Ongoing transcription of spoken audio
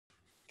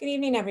Good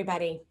evening,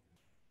 everybody.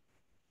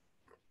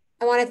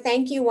 I want to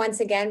thank you once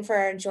again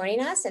for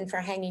joining us and for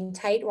hanging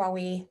tight while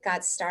we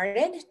got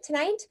started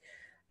tonight.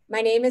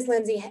 My name is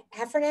Lindsay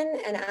Heffernan,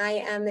 and I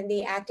am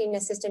the Acting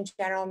Assistant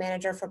General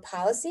Manager for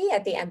Policy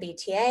at the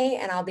MBTA,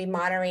 and I'll be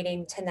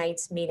moderating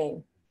tonight's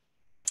meeting.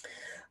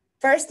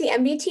 First, the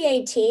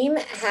MBTA team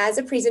has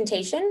a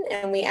presentation,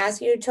 and we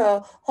ask you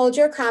to hold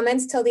your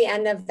comments till the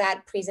end of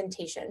that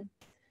presentation.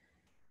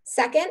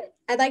 Second,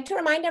 I'd like to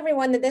remind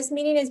everyone that this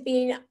meeting is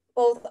being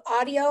both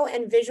audio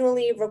and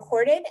visually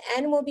recorded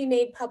and will be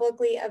made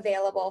publicly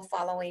available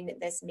following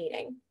this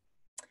meeting.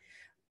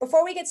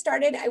 Before we get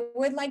started, I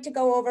would like to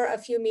go over a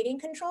few meeting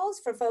controls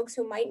for folks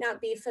who might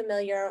not be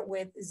familiar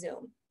with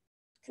Zoom.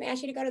 Can I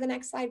ask you to go to the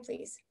next slide,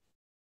 please?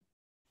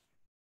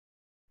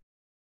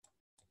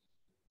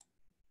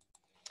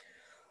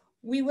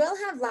 We will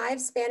have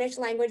live Spanish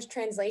language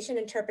translation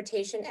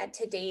interpretation at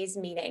today's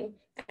meeting,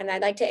 and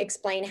I'd like to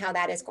explain how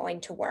that is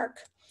going to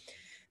work.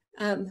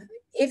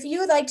 If you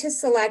would like to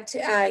select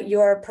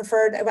your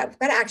preferred, I'm going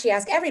to actually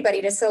ask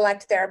everybody to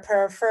select their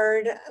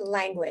preferred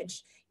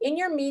language. In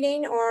your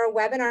meeting or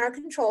webinar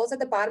controls at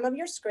the bottom of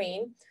your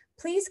screen,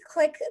 please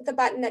click the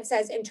button that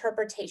says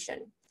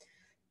Interpretation.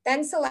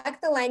 Then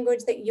select the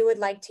language that you would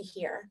like to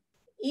hear.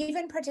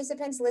 Even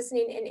participants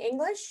listening in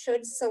English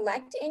should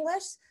select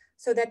English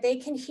so that they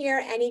can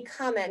hear any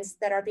comments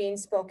that are being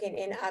spoken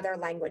in other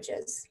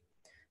languages.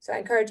 So I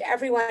encourage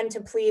everyone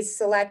to please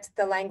select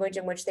the language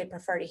in which they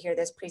prefer to hear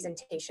this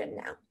presentation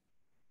now.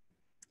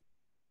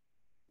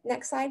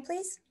 Next slide,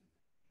 please.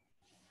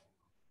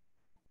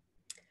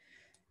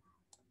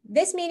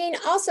 This meeting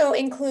also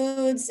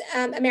includes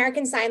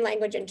American Sign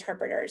Language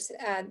interpreters.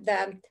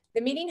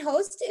 The meeting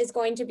host is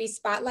going to be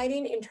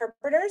spotlighting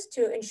interpreters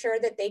to ensure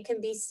that they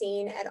can be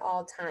seen at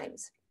all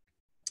times.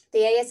 The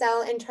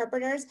ASL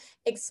interpreters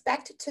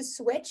expect to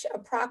switch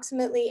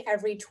approximately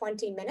every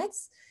 20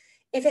 minutes.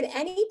 If at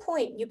any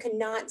point you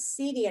cannot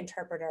see the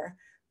interpreter,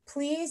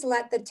 please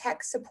let the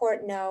tech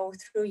support know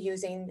through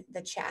using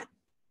the chat.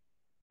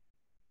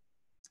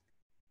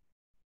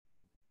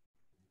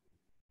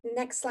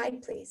 Next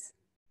slide, please.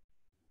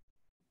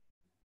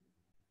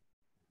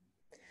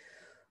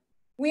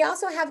 We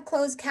also have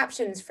closed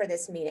captions for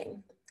this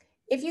meeting.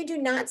 If you do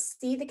not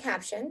see the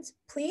captions,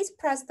 please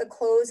press the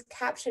closed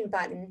caption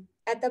button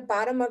at the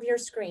bottom of your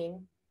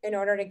screen in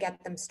order to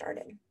get them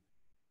started.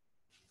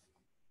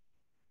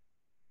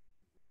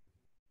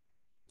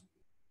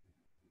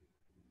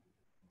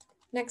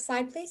 Next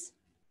slide, please.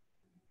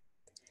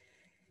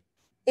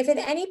 If at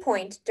any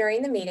point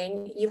during the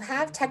meeting you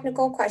have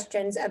technical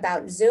questions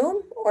about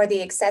Zoom or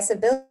the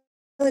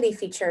accessibility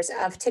features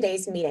of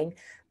today's meeting,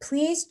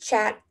 please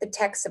chat the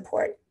tech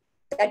support.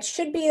 That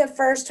should be the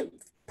first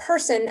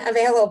person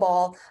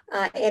available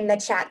in the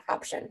chat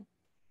option.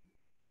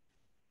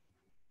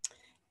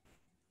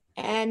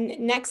 And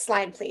next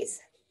slide, please.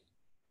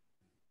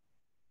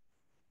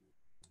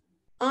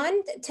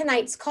 On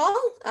tonight's call,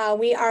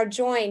 we are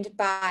joined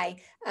by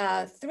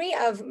three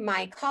of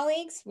my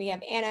colleagues. We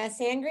have Anna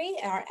Sangri,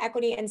 our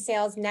Equity and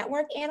Sales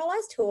Network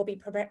Analyst, who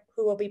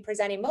will be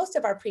presenting most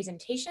of our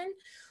presentation.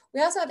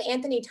 We also have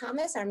Anthony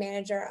Thomas, our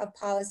Manager of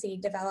Policy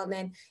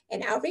Development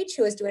and Outreach,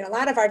 who is doing a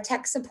lot of our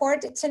tech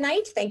support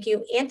tonight. Thank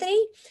you,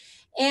 Anthony.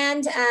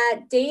 And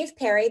Dave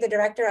Perry, the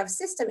Director of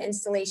System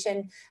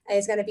Installation,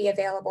 is going to be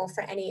available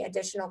for any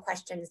additional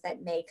questions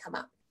that may come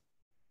up.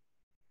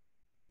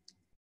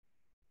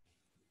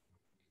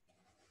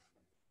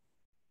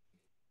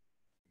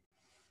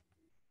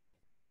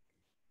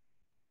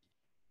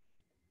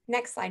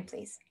 Next slide,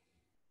 please.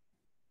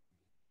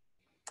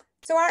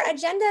 So our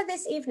agenda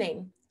this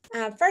evening.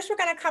 First, we're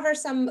going to cover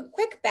some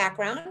quick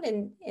background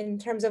in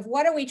terms of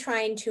what are we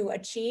trying to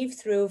achieve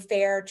through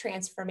FAIR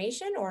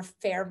transformation or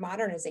FAIR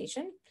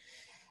modernization.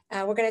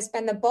 We're going to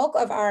spend the bulk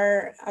of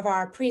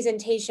our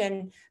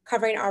presentation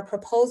covering our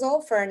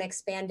proposal for an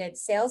expanded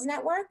sales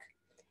network.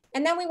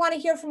 And then we want to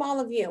hear from all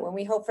of you, and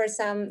we hope for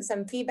some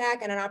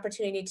feedback and an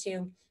opportunity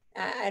to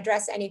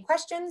address any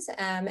questions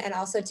and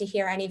also to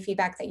hear any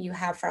feedback that you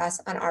have for us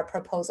on our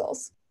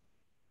proposals.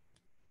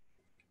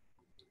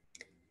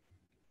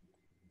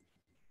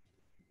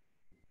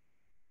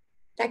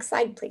 Next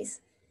slide, please.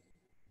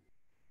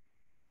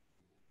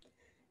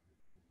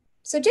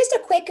 So just a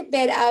quick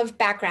bit of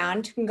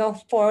background. You can go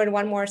forward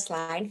one more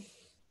slide.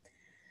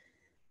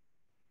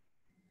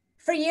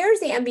 For years,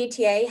 the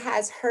MBTA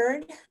has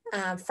heard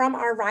from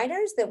our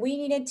riders that we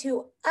needed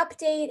to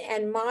update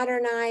and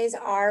modernize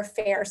our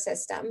fare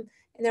system.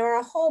 And there were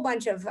a whole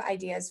bunch of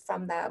ideas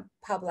from the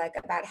public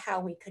about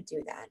how we could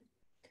do that.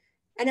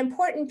 An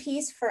important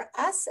piece for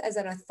us as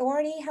an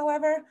authority,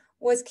 however,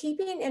 was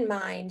keeping in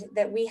mind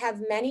that we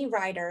have many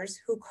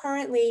riders who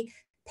currently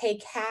pay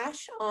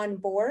cash on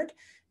board.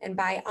 And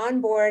by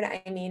on board,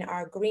 I mean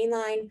our Green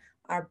Line,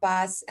 our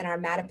bus, and our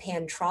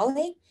Mattapan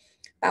trolley.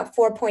 About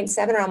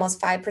 4.7 or almost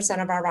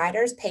 5% of our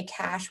riders pay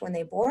cash when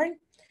they board.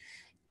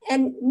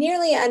 And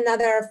nearly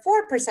another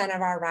 4%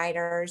 of our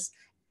riders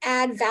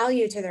add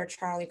value to their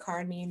Charlie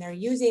card, meaning they're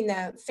using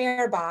the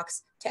fare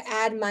box to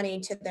add money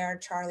to their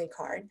Charlie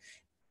card.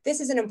 This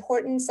is an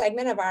important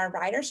segment of our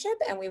ridership,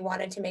 and we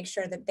wanted to make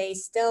sure that they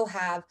still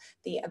have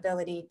the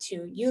ability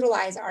to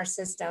utilize our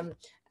system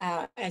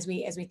as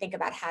we think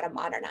about how to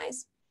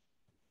modernize.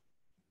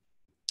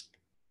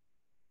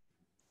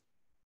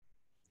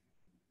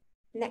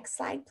 Next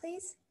slide,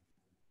 please.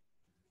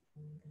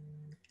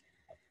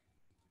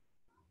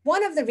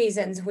 One of the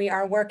reasons we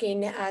are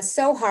working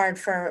so hard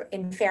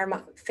in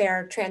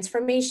fare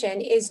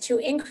transformation is to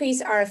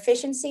increase our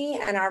efficiency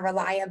and our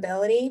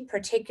reliability,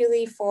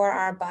 particularly for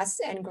our bus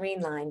and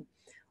Green Line.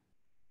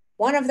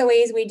 One of the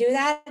ways we do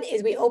that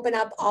is we open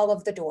up all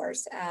of the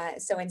doors.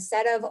 So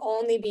instead of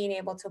only being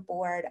able to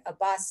board a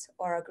bus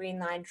or a Green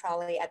Line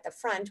trolley at the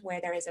front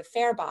where there is a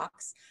fare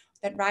box,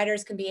 that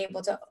riders can be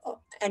able to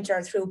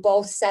enter through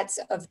both sets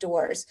of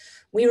doors.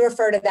 We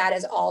refer to that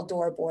as all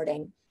door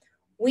boarding.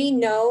 We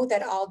know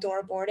that all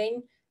door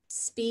boarding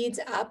speeds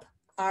up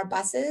our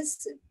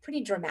buses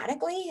pretty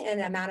dramatically in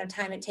the amount of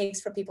time it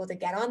takes for people to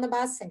get on the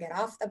bus and get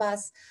off the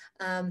bus.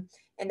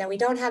 And then we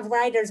don't have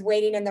riders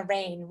waiting in the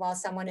rain while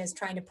someone is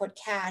trying to put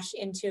cash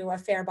into a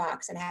fare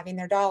box and having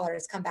their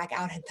dollars come back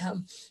out at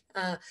them.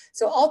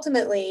 So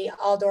ultimately,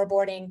 all door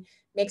boarding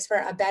makes for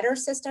a better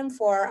system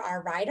for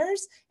our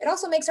riders. It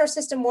also makes our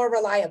system more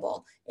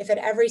reliable. If at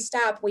every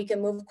stop we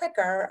can move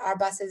quicker, our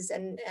buses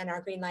and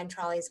our Green Line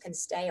trolleys can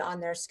stay on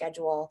their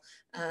schedule.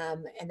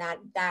 And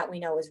that we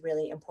know is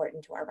really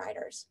important to our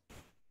riders.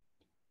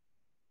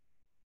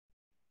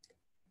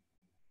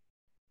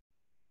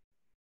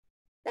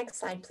 Next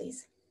slide,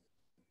 please.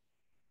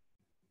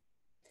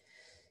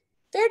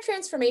 Fare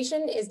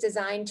transformation is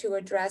designed to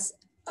address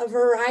a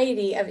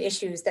variety of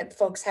issues that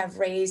folks have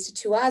raised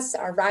to us,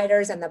 our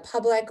riders, and the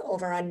public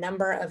over a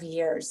number of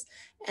years.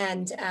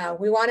 And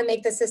we want to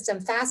make the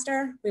system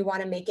faster. We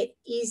want to make it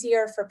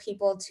easier for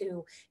people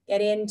to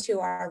get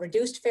into our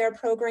reduced fare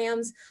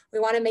programs. We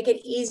want to make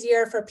it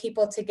easier for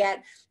people to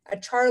get a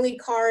Charlie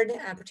card,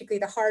 particularly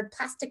the hard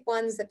plastic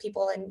ones that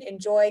people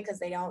enjoy because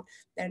they're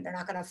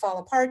not going to fall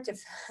apart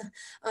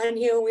on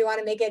you. We want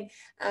to make it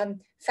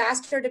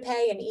faster to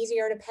pay and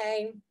easier to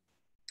pay.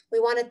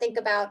 We want to think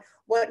about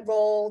what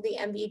role the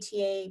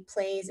MBTA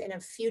plays in a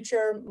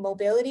future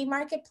mobility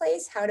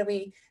marketplace. How do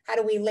we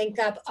link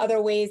up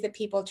other ways that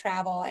people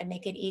travel and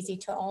make it easy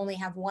to only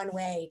have one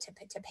way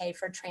to pay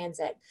for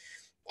transit,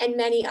 and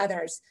many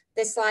others.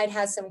 This slide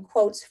has some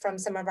quotes from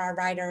some of our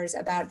riders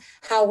about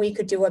how we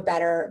could do a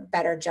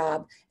better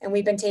job. And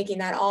we've been taking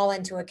that all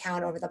into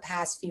account over the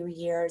past few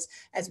years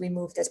as we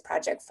move this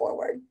project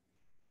forward.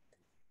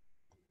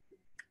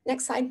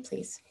 Next slide,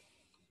 please.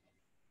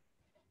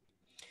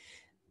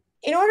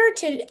 In order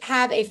to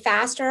have a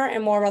faster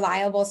and more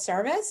reliable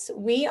service,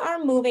 we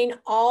are moving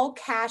all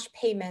cash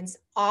payments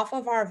off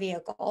of our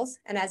vehicles.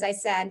 And as I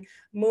said,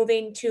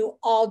 moving to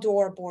all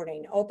door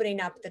boarding, opening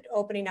up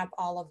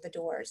all of the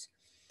doors.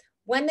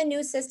 When the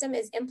new system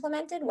is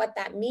implemented, what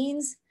that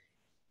means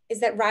is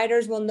that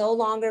riders will no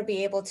longer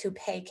be able to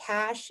pay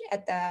cash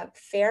at the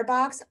fare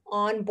box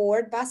on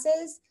board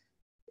buses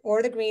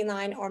or the Green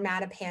Line or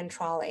Mattapan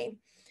trolley.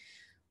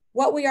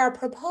 What we are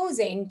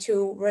proposing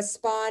to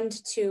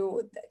respond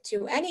to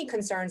any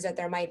concerns that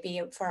there might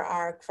be for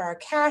our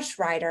cash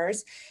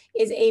riders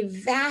is a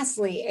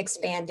vastly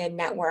expanded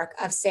network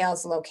of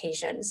sales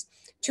locations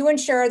to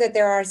ensure that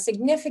there are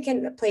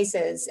significant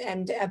places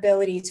and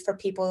abilities for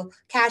people,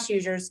 cash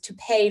users, to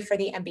pay for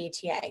the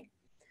MBTA.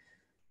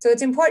 So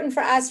it's important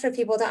for us, for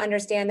people to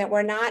understand that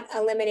we're not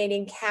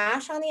eliminating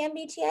cash on the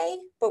MBTA,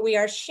 but we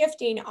are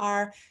shifting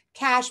our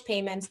cash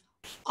payments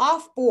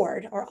off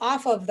board or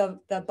off of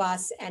the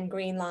bus and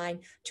Green Line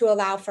to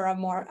allow for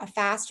a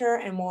faster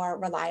and more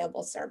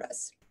reliable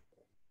service.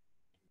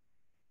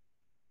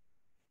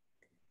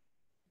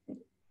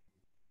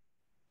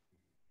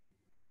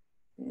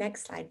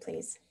 Next slide,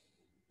 please.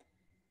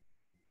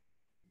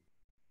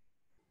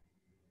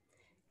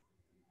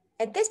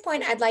 At this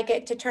point, I'd like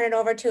to turn it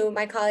over to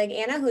my colleague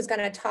Anna, who's going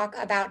to talk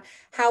about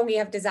how we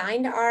have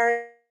designed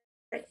our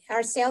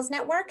sales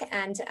network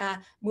and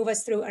move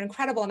us through an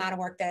incredible amount of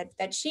work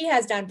that she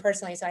has done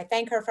personally. So I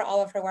thank her for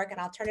all of her work, and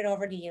I'll turn it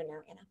over to you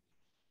now, Anna.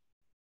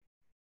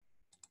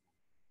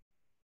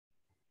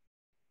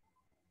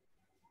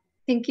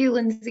 Thank you,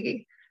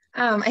 Lindsay.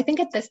 I think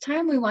at this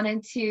time we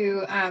wanted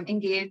to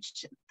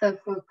engage the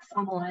folks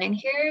on the line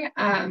here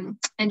and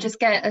just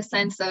get a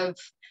sense of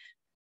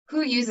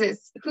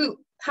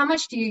how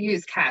much do you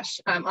use cash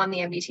on the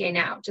MBTA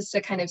now, just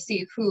to kind of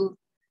see who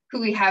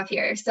we have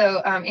here. So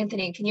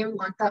Anthony, can you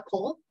launch that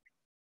poll?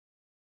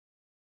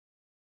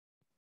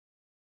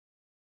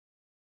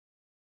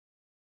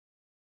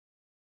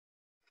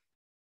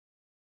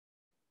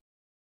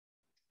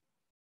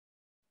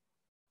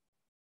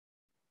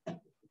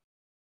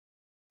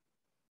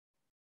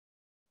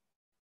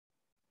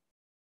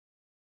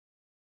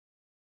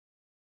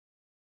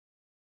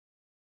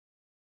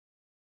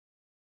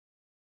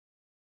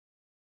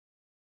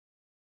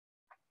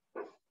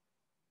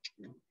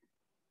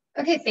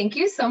 Okay, thank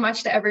you so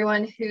much to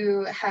everyone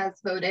who has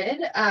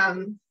voted.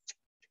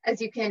 As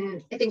you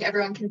can, I think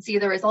everyone can see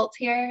the results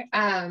here.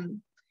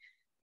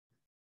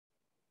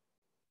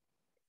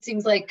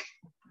 Seems like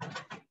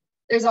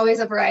there's always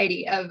a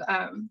variety of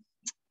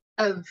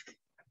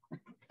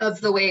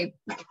the way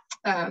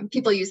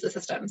people use the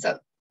system. So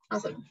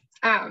awesome.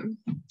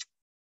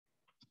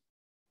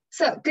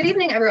 So good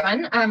evening,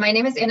 everyone. My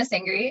name is Anna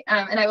Sangri,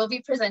 and I will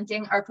be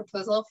presenting our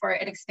proposal for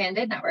an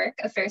expanded network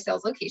of fair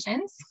sales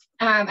locations.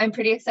 I'm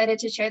pretty excited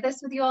to share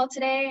this with you all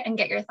today and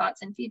get your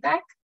thoughts and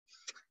feedback.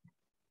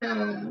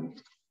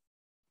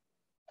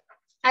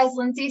 As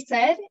Lindsay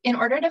said, in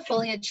order to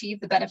fully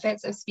achieve the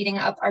benefits of speeding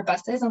up our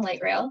buses and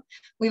light rail,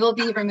 we will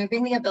be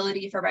removing the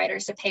ability for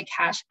riders to pay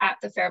cash at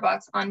the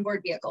farebox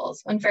onboard vehicles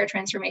when fare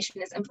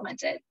transformation is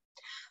implemented.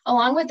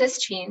 Along with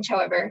this change,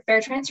 however, fare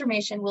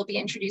transformation will be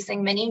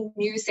introducing many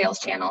new sales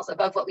channels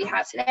above what we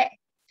have today.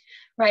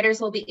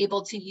 Riders will be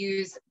able to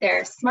use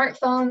their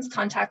smartphones,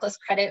 contactless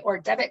credit or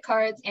debit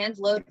cards, and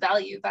load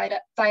value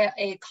via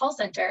a call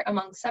center,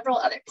 among several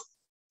others.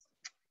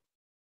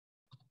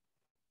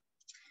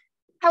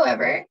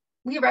 However,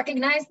 we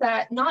recognize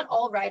that not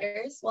all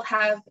riders will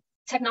have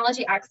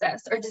technology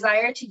access or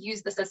desire to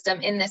use the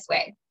system in this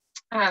way.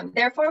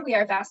 Therefore, we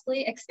are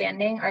vastly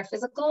expanding our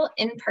physical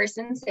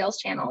in-person sales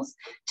channels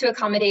to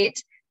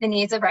accommodate the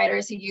needs of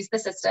riders who use the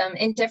system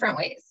in different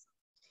ways.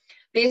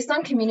 Based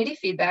on community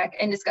feedback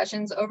and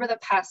discussions over the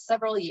past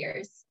several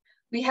years,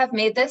 we have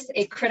made this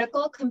a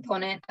critical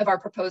component of our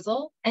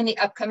proposal and the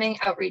upcoming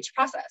outreach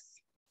process.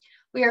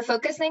 We are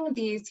focusing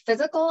these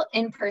physical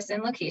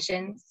in-person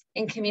locations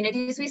in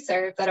communities we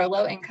serve that are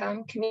low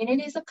income,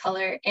 communities of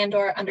color,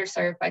 and/or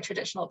underserved by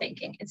traditional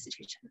banking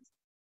institutions.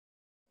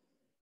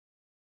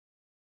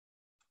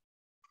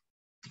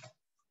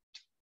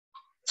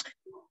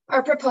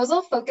 Our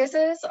proposal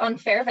focuses on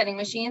fare vending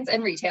machines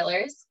and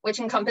retailers, which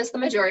encompass the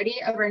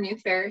majority of our new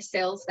fare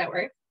sales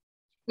network.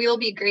 We will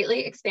be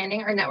greatly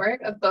expanding our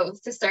network of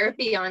both to serve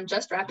beyond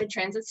just rapid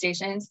transit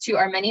stations to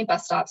our many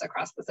bus stops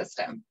across the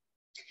system.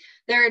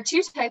 There are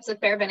two types of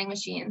fare vending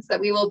machines that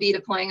we will be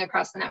deploying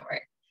across the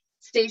network: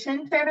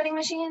 station fare vending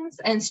machines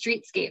and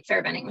streetscape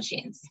fare vending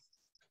machines.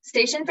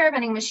 Station fare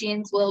vending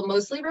machines will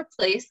mostly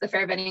replace the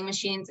fare vending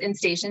machines in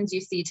stations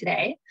you see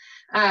today.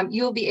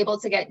 You will be able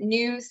to get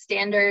new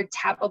standard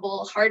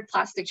tappable hard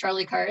plastic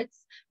Charlie cards,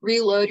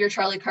 reload your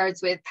Charlie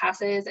cards with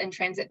passes and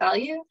transit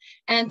value,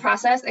 and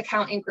process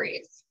account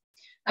inquiries.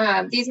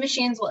 These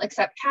machines will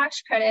accept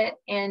cash, credit,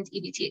 and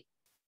EBT.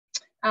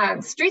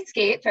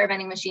 Streetscape fare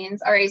vending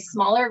machines are a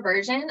smaller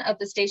version of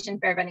the station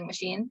fare vending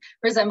machine,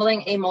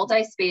 resembling a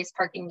multi-space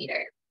parking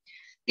meter.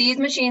 These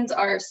machines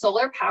are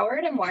solar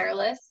powered and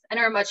wireless and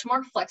are much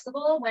more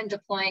flexible when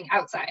deploying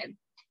outside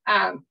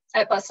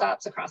at bus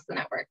stops across the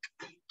network.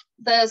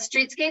 The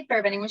streetscape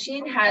fare vending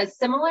machine has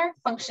similar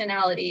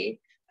functionality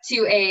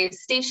to a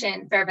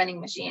station fare vending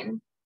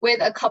machine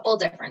with a couple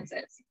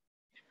differences.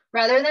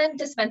 Rather than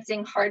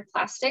dispensing hard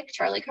plastic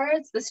Charlie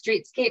cards, the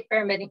streetscape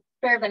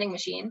fare vending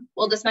machine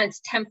will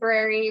dispense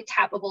temporary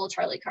tappable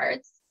Charlie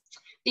cards.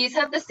 These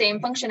have the same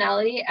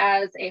functionality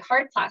as a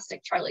hard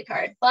plastic Charlie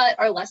card, but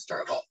are less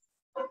durable.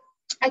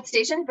 At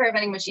station fare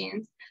vending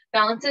machines,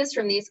 balances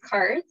from these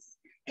cards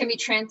can be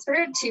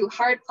transferred to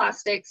hard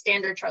plastic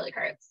standard Charlie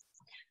cards.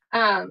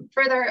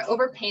 Further,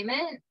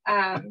 overpayment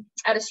at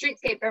a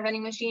streetscape fare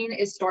vending machine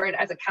is stored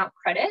as account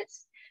credit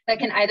that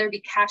can either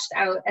be cashed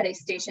out at a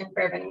station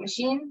fare vending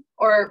machine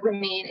or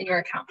remain in your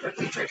account for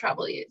future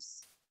travel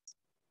use.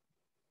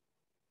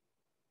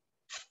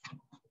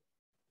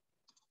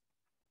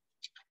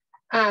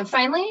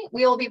 Finally,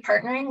 we will be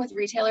partnering with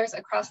retailers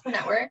across the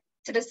network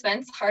to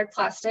dispense hard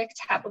plastic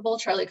tappable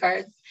Charlie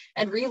cards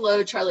and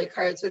reload Charlie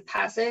cards with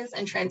passes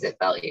and transit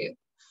value.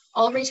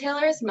 All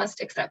retailers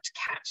must accept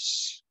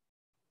cash.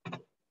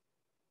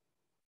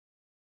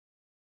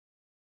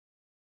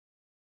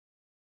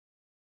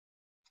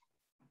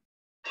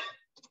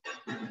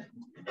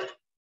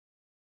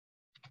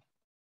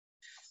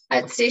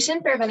 At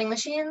station fare vending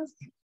machines,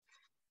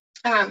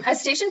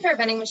 as station fare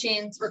vending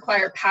machines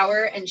require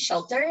power and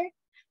shelter,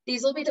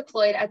 these will be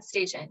deployed at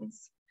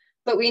stations.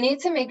 But we need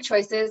to make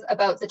choices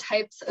about the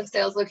types of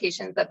sales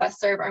locations that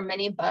best serve our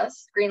many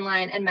bus, Green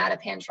Line, and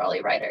Mattapan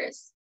trolley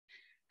riders.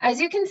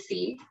 As you can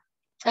see,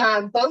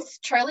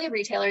 both Charlie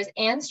retailers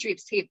and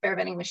streetscape fare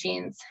vending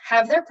machines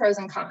have their pros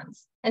and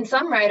cons, and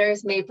some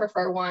riders may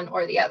prefer one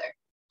or the other.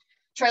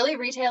 Charlie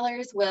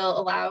retailers will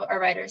allow our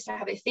riders to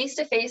have a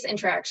face-to-face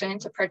interaction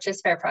to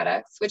purchase fare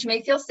products, which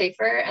may feel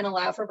safer and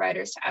allow for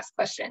riders to ask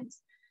questions.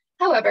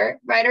 However,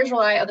 riders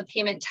rely on the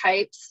payment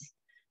types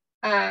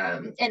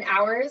and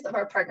hours of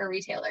our partner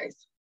retailers.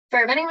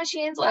 Fare vending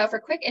machines allow for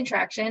quick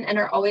interaction and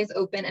are always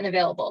open and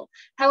available.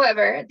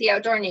 However, the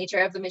outdoor nature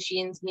of the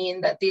machines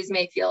mean that these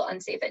may feel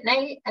unsafe at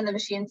night, and the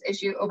machines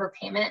issue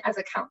overpayment as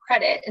account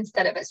credit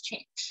instead of as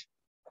change.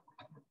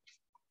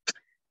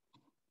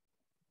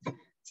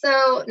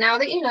 So now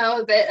that you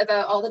know a bit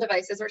about all the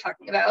devices we're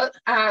talking about,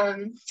 I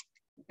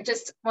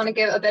just want to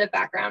give a bit of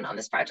background on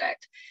this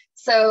project.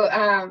 So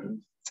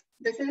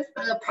this is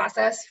the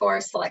process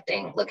for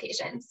selecting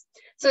locations.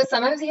 So as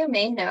some of you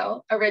may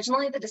know,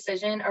 originally the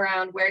decision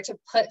around where to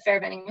put fare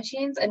vending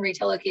machines and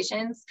retail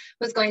locations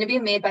was going to be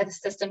made by the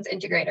systems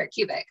integrator,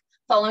 Cubic,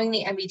 following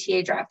the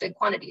MBTA drafted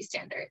quantity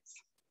standards.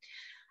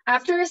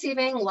 After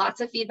receiving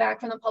lots of feedback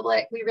from the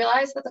public, we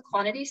realized that the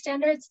quantity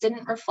standards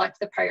didn't reflect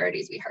the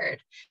priorities we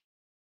heard.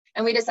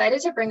 And we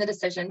decided to bring the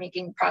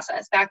decision-making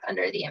process back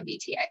under the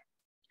MBTA.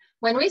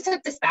 When we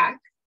took this back,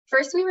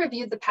 first we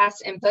reviewed the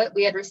past input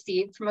we had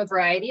received from a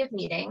variety of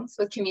meetings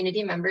with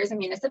community members and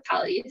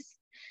municipalities.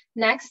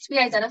 Next, we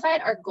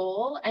identified our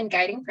goal and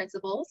guiding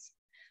principles.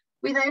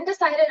 We then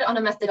decided on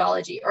a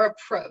methodology or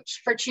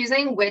approach for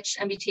choosing which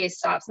MBTA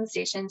stops and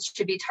stations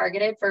should be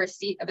targeted for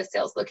receipt of a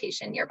sales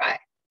location nearby.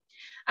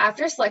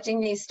 After selecting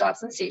these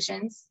stops and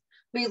stations,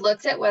 we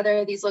looked at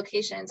whether these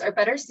locations are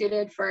better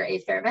suited for a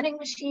fair vending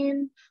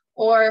machine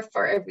or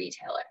for a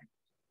retailer.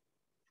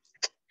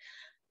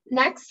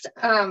 Next,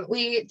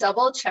 we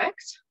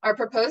double-checked our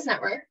proposed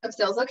network of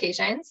sales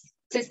locations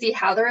to see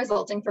how the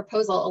resulting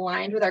proposal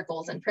aligned with our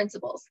goals and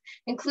principles,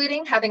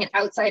 including having an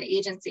outside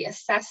agency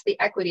assess the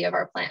equity of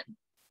our plan.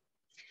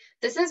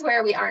 This is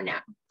where we are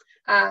now.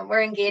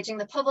 We're engaging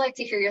the public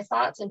to hear your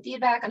thoughts and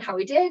feedback on how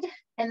we did,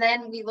 and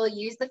then we will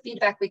use the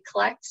feedback we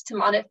collect to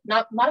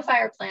modify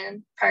our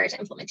plan prior to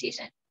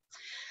implementation.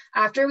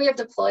 After we have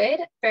deployed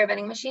fair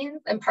vending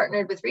machines and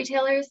partnered with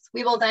retailers,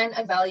 we will then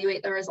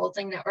evaluate the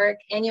resulting network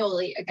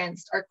annually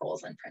against our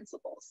goals and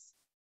principles.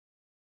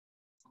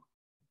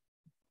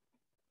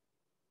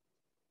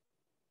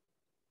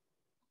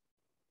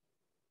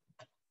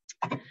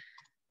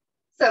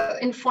 So,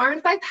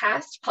 informed by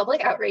past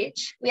public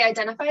outreach, we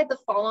identified the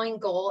following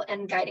goal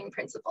and guiding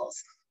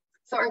principles.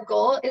 So our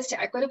goal is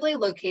to equitably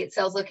locate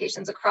sales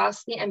locations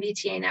across the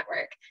MBTA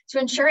network to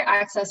ensure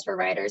access for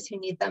riders who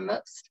need them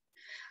most.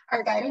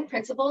 Our guiding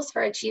principles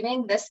for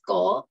achieving this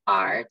goal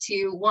are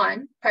to,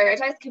 1,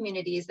 prioritize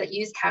communities that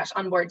use cash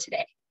on board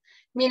today,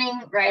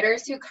 meaning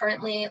riders who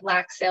currently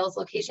lack sales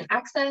location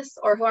access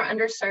or who are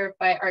underserved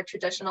by our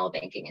traditional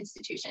banking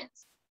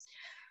institutions.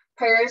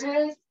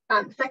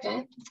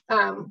 Second,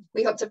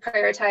 we hope to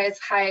prioritize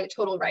high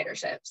total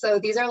ridership. So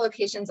these are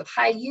locations of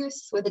high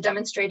use with a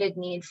demonstrated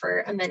need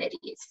for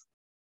amenities.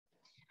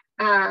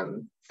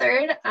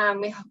 Third,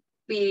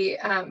 we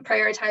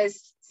prioritize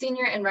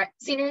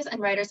seniors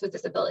and riders with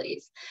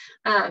disabilities.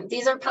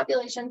 These are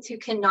populations who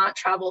cannot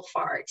travel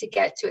far to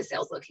get to a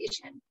sales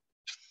location.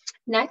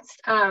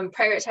 Next,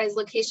 prioritize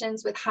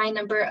locations with high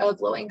number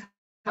of low-income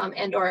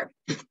and or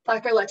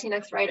Black or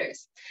Latinx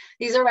riders.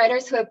 These are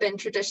riders who have been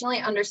traditionally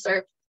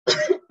underserved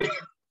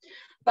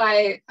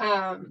by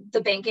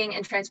the banking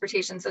and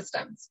transportation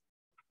systems.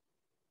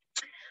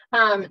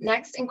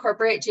 Next,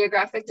 incorporate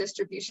geographic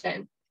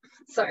distribution.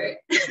 Sorry,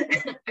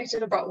 I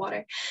should have brought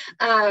water,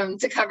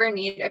 to cover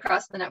need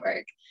across the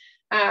network.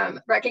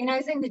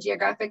 Recognizing the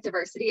geographic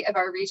diversity of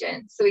our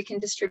region so we can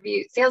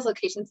distribute sales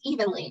locations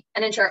evenly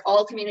and ensure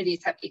all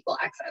communities have equal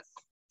access.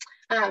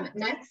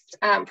 Next,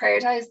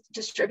 prioritize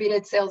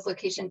distributed sales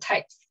location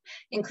types,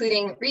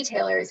 including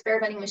retailers, fair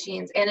vending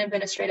machines, and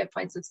administrative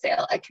points of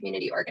sale at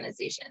community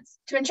organizations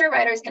to ensure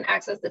riders can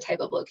access the type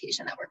of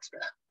location that works for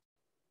them.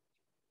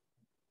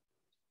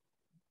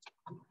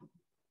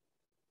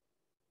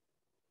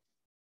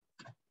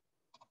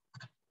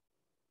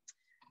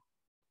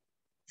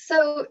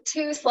 So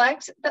to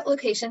select the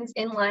locations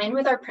in line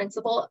with our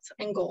principles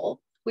and goal,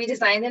 we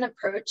designed an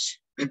approach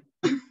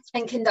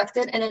and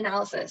conducted an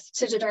analysis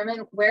to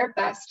determine where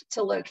best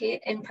to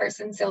locate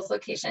in-person sales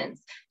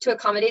locations to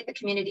accommodate the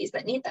communities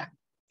that need them.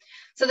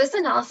 So this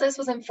analysis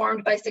was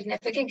informed by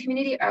significant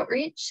community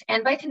outreach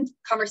and by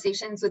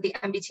conversations with the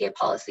MBTA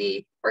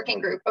policy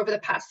working group over the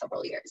past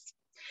several years.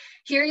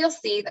 Here you'll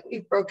see that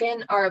we've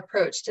broken our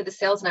approach to the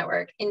sales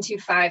network into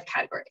 5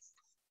 categories.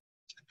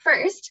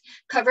 First,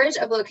 coverage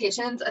of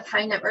locations of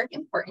high network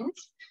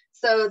importance.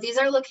 So these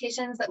are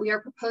locations that we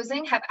are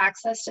proposing have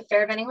access to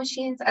fair vending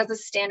machines as a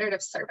standard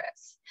of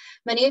service.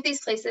 Many of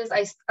these places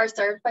are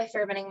served by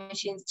fair vending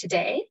machines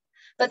today,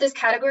 but this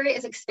category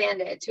is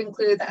expanded to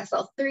include the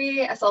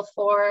SL3,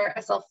 SL4,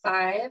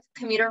 SL5,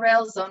 commuter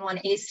rail Zone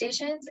 1A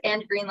stations,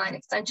 and Green Line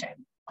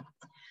extension.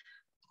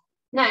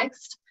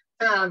 Next,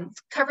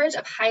 coverage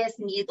of highest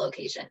need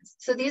locations.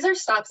 So these are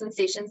stops and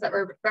stations that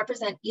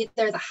represent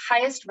either the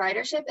highest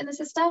ridership in the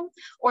system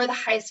or the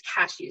highest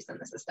cash use in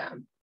the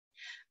system.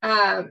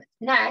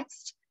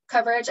 Next,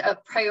 coverage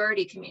of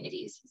priority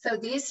communities. So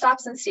these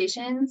stops and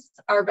stations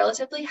are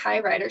relatively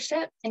high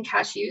ridership and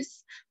cash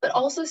use, but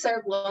also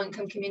serve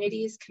low-income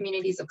communities,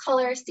 communities of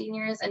color,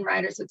 seniors, and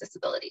riders with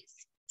disabilities.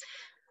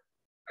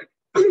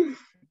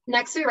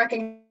 Next, we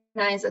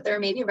recognize that there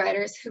may be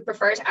riders who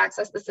prefer to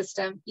access the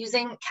system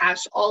using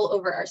cash all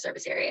over our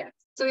service area.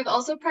 So we've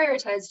also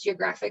prioritized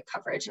geographic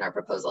coverage in our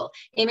proposal,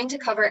 aiming to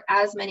cover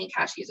as many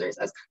cash users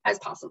as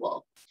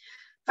possible.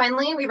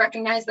 Finally, we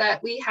recognize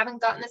that we haven't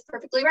gotten this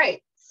perfectly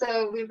right.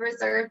 So we've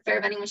reserved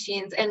fair vending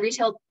machines and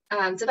retail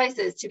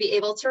devices to be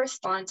able to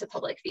respond to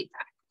public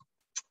feedback.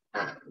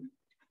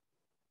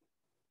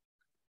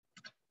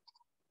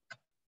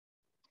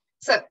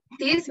 So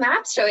these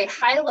maps show a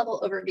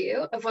high-level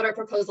overview of what our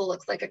proposal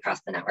looks like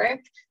across the network.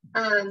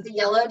 The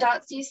yellow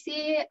dots you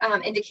see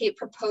indicate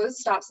proposed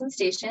stops and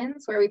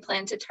stations where we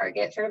plan to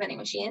target fair vending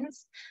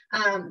machines.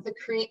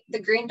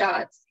 The green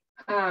dots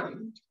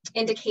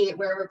indicate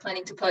where we're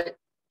planning to put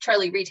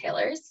Charlie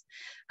retailers.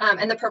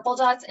 And the purple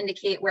dots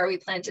indicate where we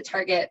plan to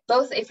target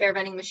both a fair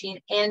vending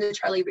machine and a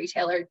Charlie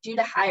retailer due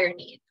to higher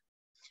need.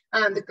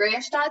 The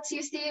grayish dots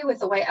you see with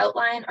the white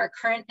outline are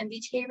current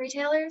MBTA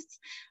retailers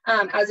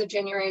as of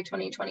January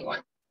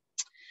 2021.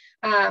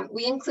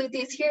 We include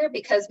these here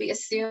because we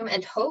assume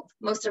and hope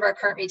most of our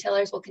current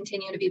retailers will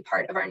continue to be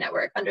part of our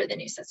network under the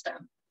new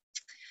system.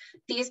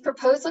 These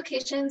proposed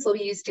locations will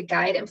be used to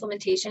guide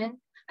implementation.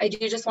 I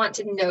do just want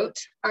to note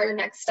our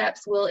next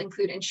steps will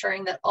include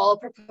ensuring that all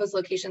proposed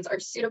locations are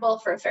suitable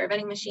for a fair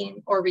vending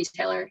machine or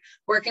retailer,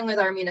 working with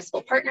our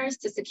municipal partners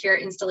to secure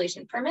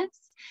installation permits,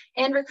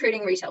 and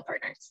recruiting retail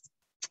partners.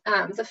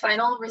 The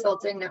final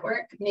resulting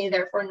network may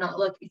therefore not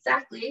look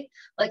exactly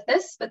like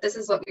this, but this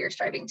is what we are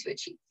striving to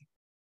achieve.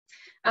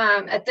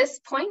 At this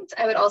point,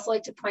 I would also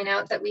like to point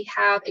out that we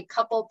have a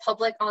couple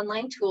public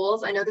online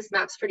tools. I know this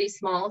map's pretty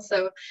small,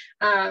 so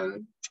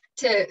to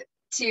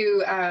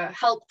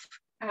help,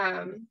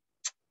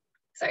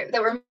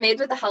 that were made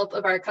with the help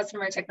of our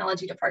customer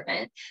technology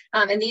department.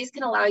 And these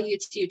can allow you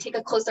to take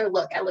a closer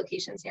look at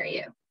locations near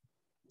you.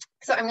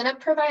 So I'm gonna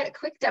provide a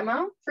quick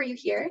demo for you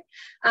here,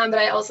 but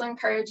I also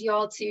encourage you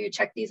all to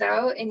check these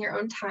out in your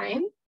own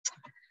time.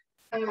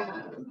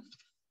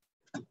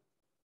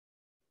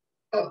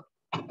 Oh,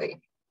 wait.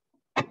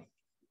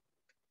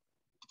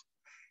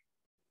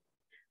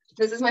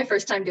 This is my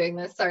first time doing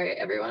this. Sorry,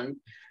 everyone.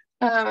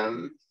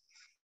 Where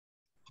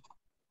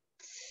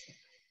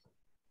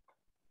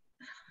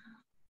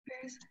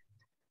is it?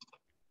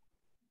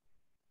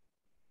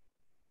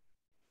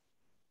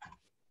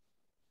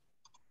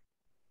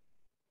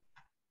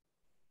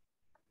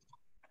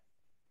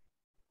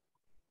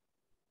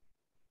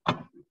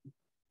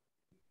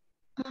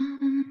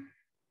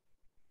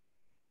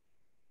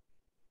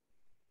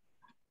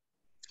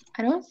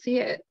 I don't see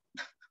it.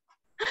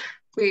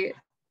 Wait.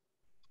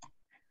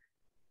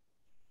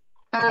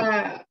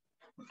 Hang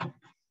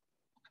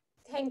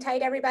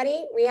tight,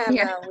 everybody. We have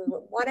we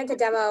wanted to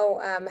demo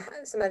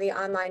some of the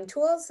online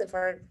tools. If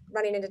we're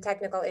running into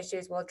technical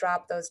issues, we'll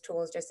drop those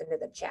tools just into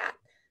the chat.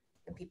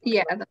 And people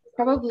that's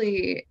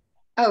probably.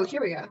 Oh,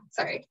 here we go.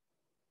 Sorry.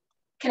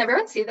 Can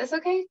everyone see this?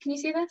 Okay. Can you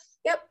see this?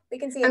 Yep, we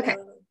can see it. Okay.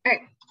 Now. All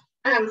right.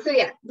 So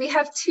yeah, we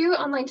have two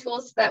online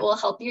tools that will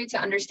help you to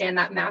understand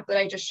that map that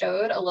I just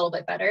showed a little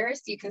bit better,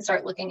 so you can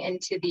start looking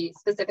into the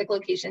specific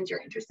locations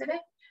you're interested in.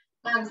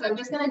 So I'm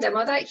just going to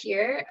demo that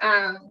here,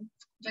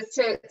 just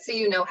so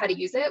you know how to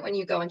use it when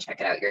you go and check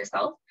it out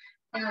yourself.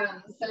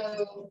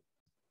 So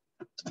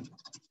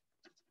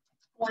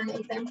one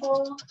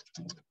example.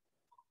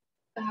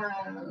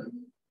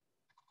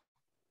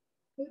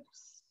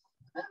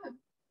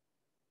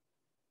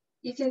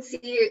 You can see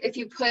if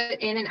you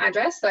put in an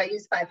address, so I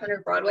use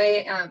 500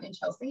 Broadway in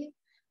Chelsea,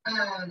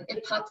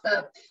 it pops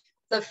up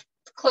the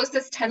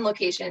closest 10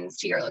 locations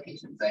to your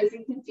location. So as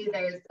you can see,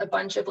 there's a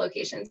bunch of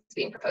locations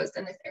being proposed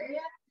in this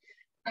area.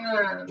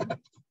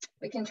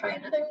 We can try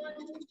another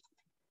one.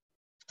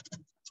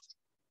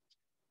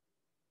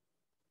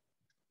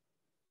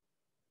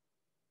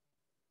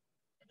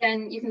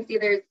 Again, you can see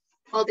there's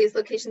all these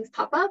locations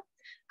pop up.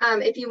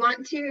 If you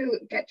want to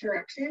get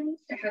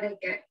directions to how to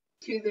get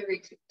to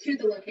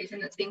the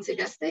location that's being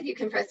suggested, you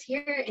can press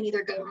here and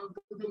either go on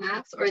Google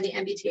Maps or the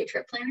MBTA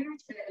trip planner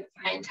to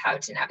find how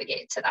to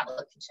navigate to that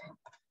location.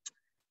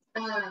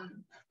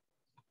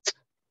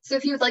 So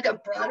if you would like a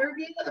broader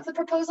view of the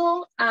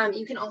proposal,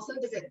 you can also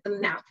visit the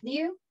map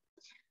view.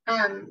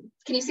 Can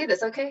you see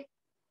this okay?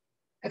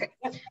 Okay.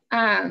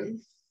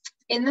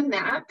 In the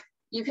map,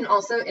 you can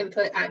also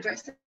input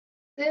addresses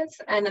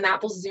and the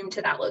map will zoom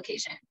to that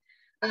location.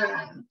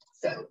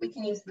 So we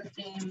can use the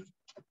same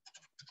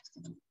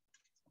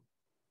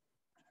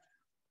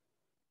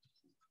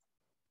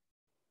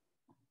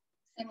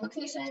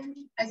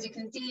location. As you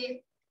can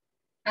see,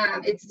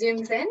 it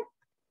zooms in,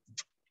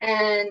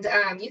 and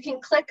you can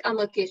click on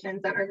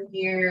locations that are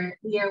near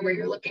where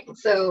you're looking.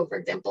 So for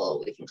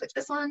example, we can click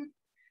this one,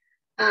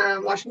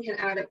 Washington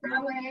out at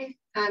Broadway.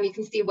 You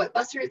can see what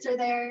bus routes are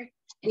there,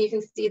 and you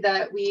can see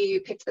that we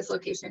picked this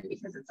location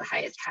because it's the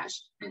highest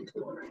cash and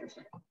total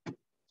ridership.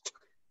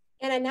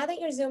 Anna, now that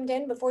you're zoomed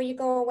in, before you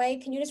go away,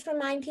 can you just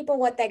remind people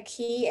what that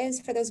key is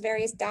for those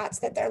various dots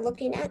that they're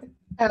looking at?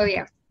 Oh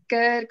yeah,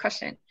 good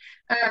question.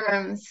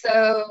 So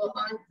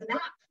on the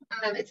map,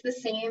 it's the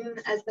same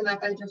as the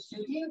map I just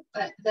showed you,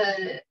 but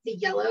the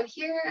yellow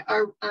here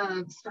are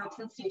stops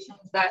and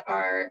stations that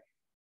are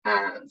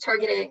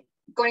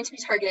going to be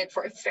targeted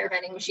for a fair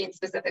vending machine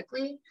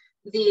specifically.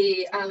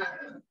 The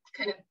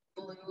kind of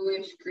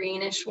bluish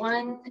greenish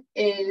one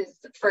is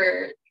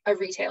for a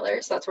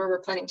retailer, so that's where we're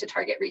planning to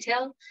target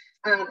retail.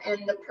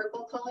 And the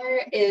purple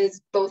color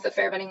is both a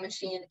fair vending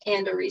machine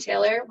and a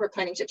retailer. We're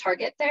planning to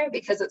target there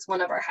because it's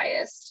one of our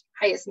highest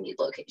need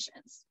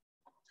locations.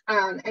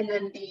 And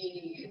then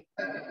the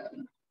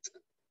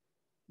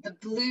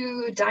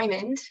blue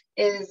diamond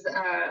is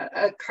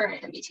a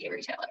current MBTA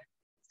retailer.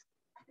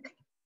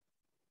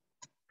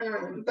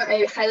 But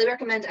I highly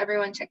recommend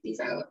everyone check these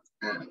out.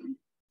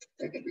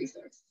 They're a good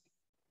resource.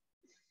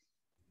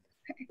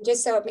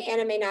 Just so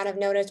Anna may not have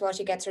noticed while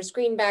she gets her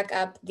screen back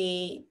up,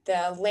 the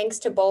links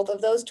to both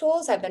of those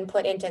tools have been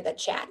put into the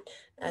chat.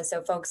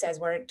 So folks, as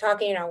we're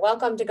talking, are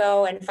welcome to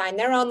go and find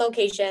their own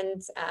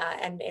locations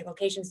and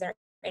locations they're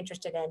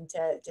interested in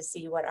to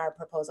see what our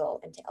proposal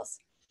entails.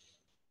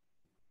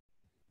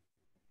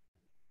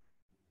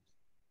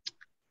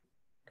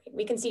 Okay,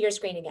 we can see your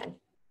screen again.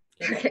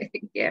 Okay,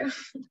 thank you.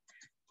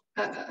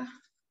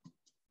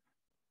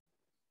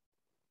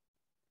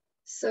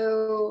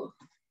 So,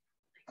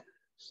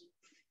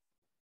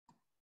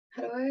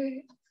 how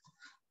do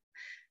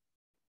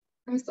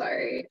I'm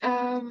sorry.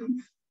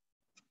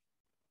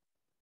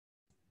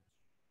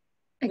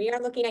 We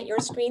are looking at your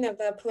screen of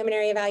the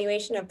preliminary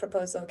evaluation of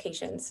proposed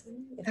locations,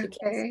 if you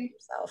can't see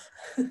yourself.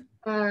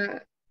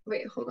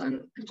 Wait, hold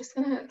on. I'm just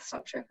gonna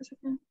stop share for a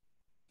second.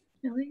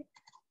 Really?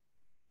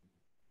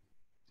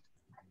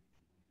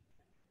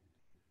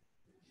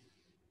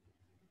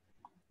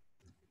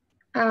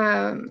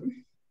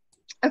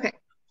 Okay.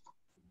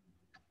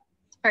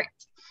 All right.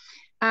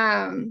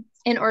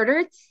 In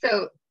order,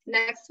 so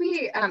next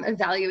we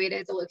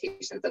evaluated the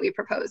locations that we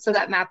proposed. So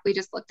that map we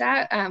just looked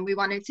at, we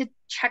wanted to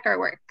check our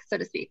work, so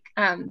to speak.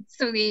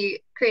 So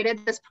we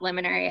created this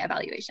preliminary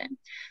evaluation.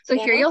 So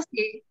Anna, here you'll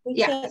see,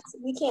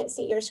 we can't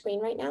see your screen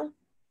right now.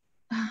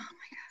 Oh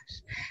my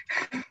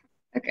gosh.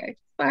 Okay,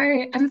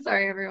 sorry. I'm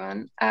sorry,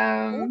 everyone.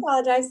 I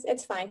apologize,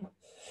 it's fine.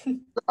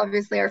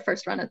 Obviously our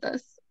first run at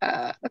this.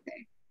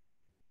 Okay.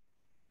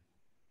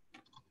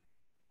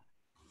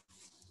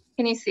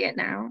 Can you see it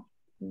now?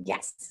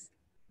 Yes,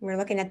 we're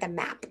looking at the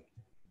map.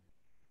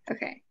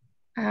 Okay.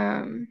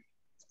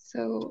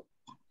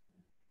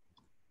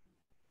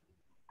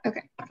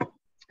 Okay.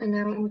 And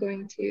now I'm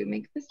going to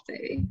make this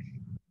big.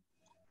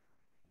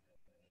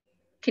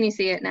 Can you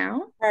see it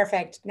now?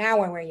 Perfect. Now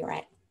we're where you're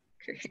at.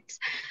 Great.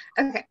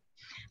 Okay.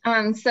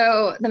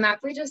 So the map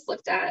we just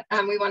looked at,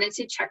 we wanted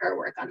to check our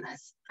work on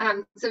this.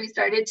 So we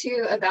started to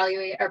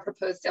evaluate our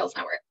proposed sales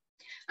network.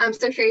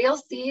 So here you'll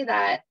see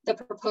that the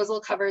proposal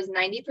covers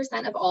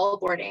 90% of all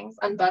boardings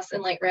on bus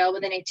and light rail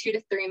within a 2 to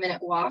 3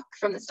 minute walk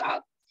from the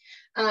stop.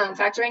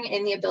 Factoring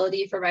in the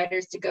ability for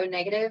riders to go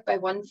negative by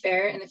one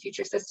fare in the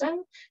future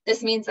system,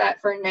 this means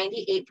that for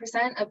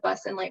 98% of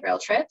bus and light rail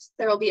trips,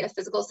 there will be a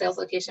physical sales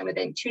location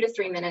within 2 to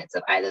 3 minutes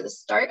of either the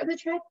start of the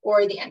trip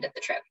or the end of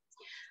the trip.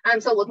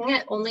 So looking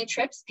at only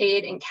trips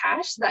paid in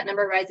cash, that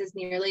number rises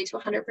nearly to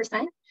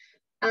 100%.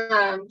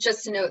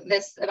 Just to note,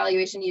 this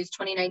evaluation used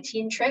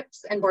 2019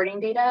 trips and boarding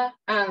data,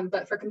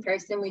 but for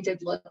comparison, we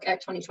did look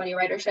at 2020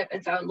 ridership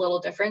and found little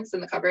difference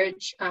in the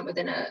coverage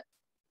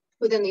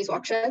within these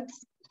walk sheds.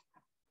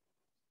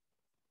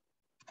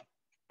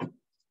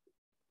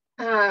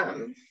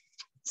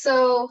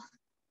 So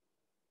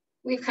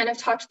we've kind of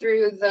talked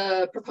through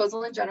the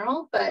proposal in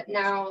general, but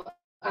now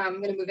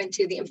I'm going to move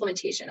into the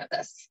implementation of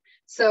this.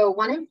 So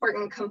one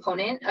important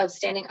component of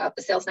standing up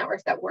a sales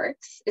network that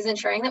works is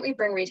ensuring that we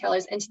bring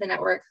retailers into the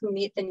network who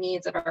meet the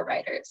needs of our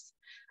riders.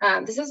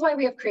 This is why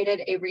we have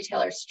created a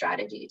retailer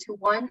strategy to,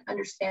 one,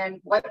 understand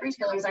what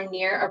retailers are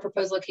near our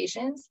proposed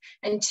locations,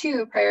 and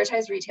two,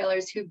 prioritize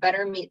retailers who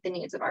better meet the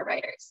needs of our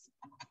riders.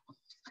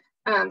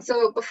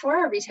 So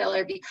before a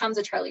retailer becomes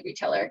a Charlie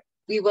retailer,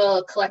 we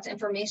will collect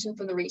information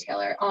from the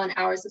retailer on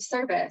hours of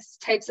service,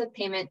 types of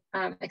payment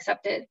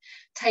accepted,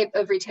 type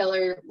of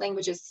retailer,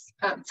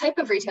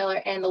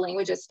 and the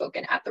languages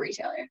spoken at the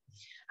retailer.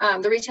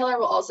 The retailer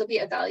will also be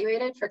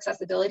evaluated for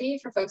accessibility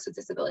for folks with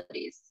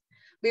disabilities.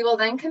 We will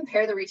then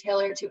compare the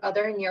retailer to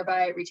other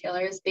nearby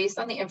retailers based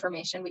on the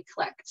information we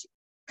collect.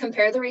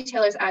 Compare the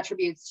retailer's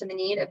attributes to the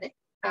need of the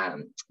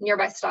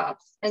nearby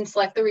stops and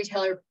select the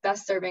retailer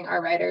best serving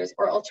our riders,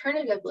 or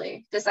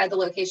alternatively decide the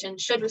location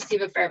should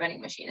receive a fare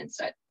vending machine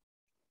instead.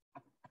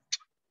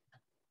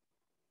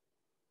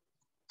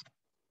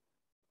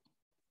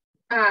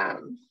 Now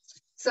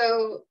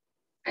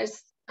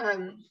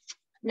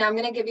I'm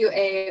going to give you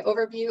an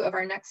overview of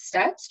our next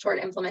steps toward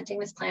implementing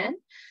this plan.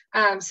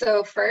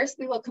 So first,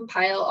 we will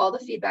compile all the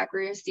feedback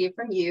we receive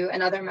from you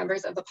and other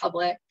members of the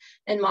public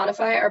and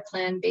modify our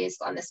plan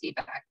based on this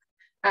feedback.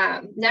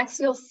 Next,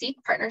 we'll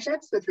seek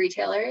partnerships with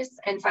retailers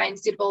and find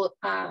suitable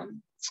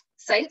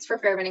sites for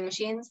fare vending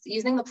machines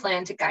using the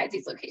plan to guide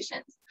these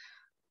locations.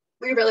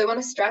 We really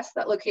want to stress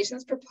that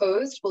locations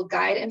proposed will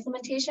guide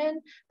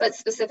implementation, but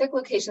specific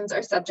locations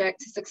are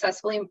subject to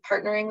successfully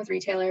partnering with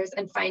retailers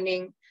and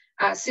finding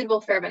suitable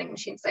fare vending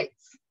machine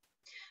sites.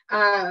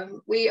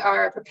 We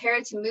are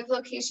prepared to move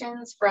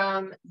locations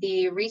from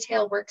the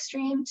retail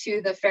workstream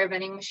to the fare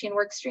vending machine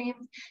workstream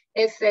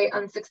if they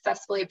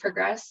unsuccessfully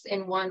progress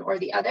in one or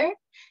the other,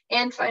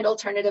 and find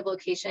alternative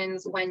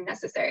locations when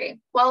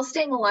necessary, while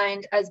staying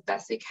aligned as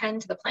best we can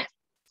to the plan.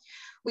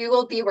 We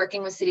will be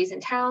working with cities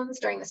and towns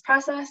during this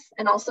process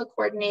and also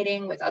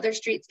coordinating with other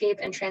streetscape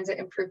and transit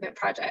improvement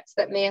projects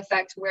that may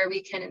affect where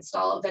we can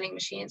install vending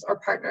machines or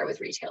partner with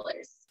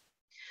retailers.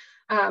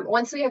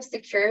 Once we have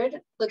secured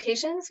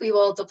locations, we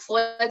will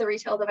deploy the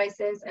retail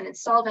devices and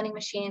install vending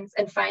machines.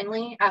 And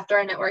finally, after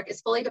our network is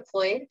fully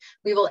deployed,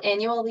 we will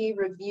annually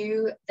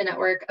review the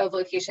network of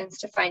locations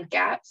to find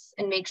gaps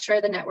and make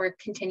sure the network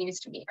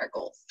continues to meet our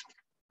goals.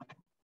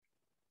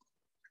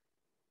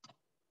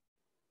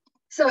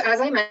 So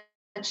as I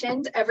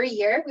mentioned, every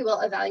year we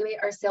will evaluate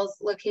our sales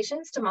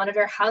locations to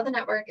monitor how the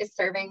network is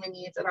serving the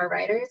needs of our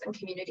riders and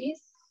communities.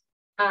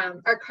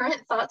 Our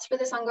current thoughts for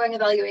this ongoing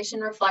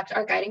evaluation reflect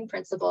our guiding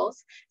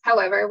principles.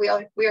 However,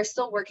 we are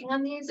still working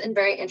on these and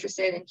very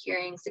interested in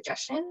hearing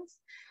suggestions.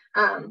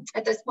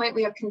 At this point,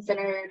 we have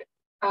considered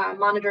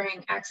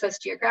monitoring access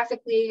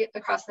geographically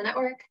across the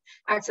network,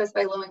 access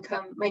by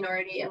low-income,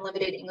 minority, and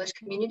limited English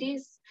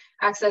communities,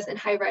 access in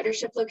high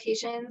ridership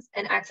locations,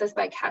 and access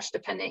by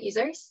cash-dependent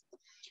users.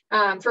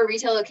 For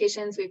retail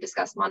locations, we've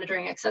discussed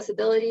monitoring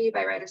accessibility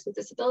by riders with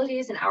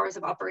disabilities and hours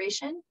of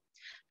operation.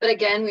 But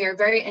again, we are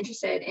very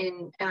interested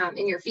in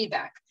your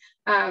feedback.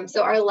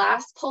 So our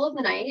last poll of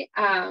the night,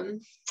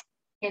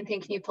 Anthony,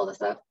 can you pull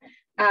this up?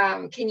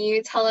 Can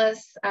you tell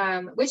us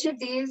which of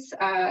these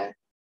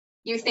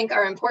you think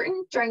are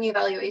important during the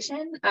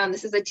evaluation?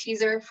 This is a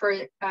teaser for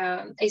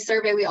a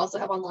survey we also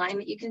have online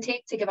that you can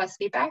take to give us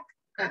feedback.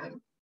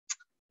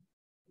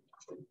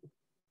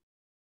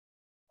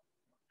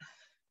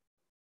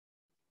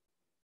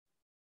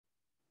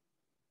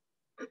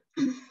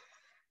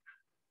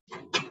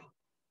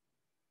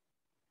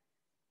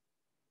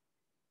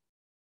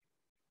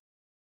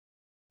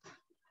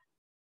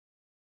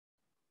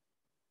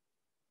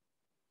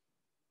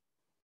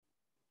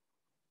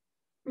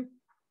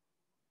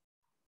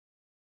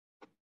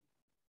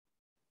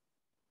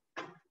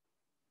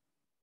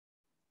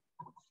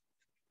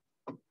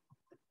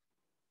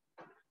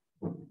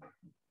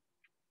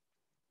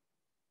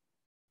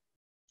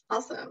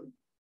 Awesome.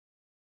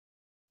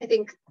 I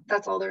think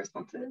that's all the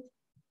responses.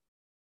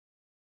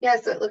 Yeah,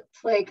 so it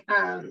looks like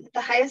the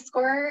highest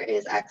score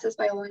is access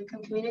by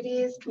low-income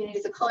communities,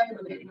 communities of color,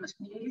 limited English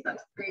communities.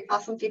 That's great,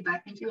 awesome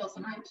feedback. Thank you all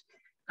so much.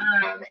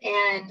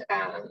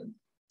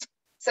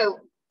 So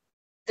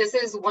this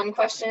is one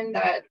question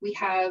that we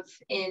have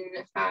in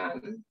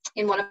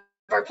one of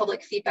our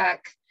public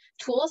feedback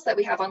tools that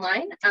we have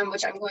online,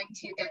 which I'm going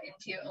to get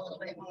into a little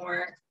bit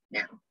more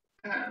now.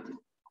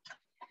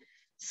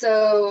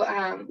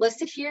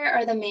 Listed here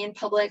are the main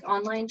public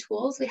online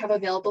tools we have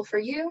available for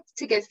you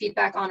to give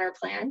feedback on our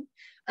plan.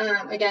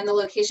 Again, the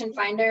location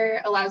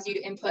finder allows you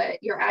to input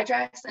your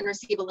address and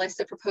receive a list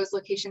of proposed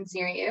locations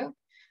near you.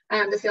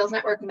 The sales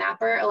network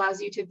mapper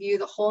allows you to view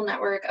the whole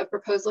network of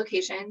proposed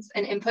locations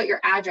and input your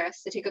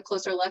address to take a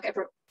closer look at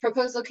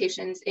proposed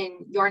locations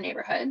in your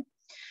neighborhood.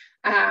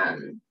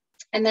 And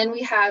then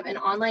we have an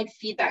online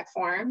feedback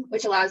form,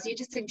 which allows you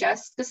to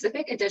suggest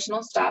specific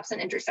additional stops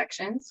and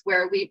intersections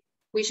where we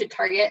should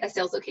target a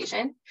sales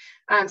location,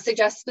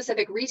 suggest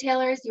specific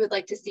retailers you would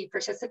like to see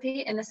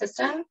participate in the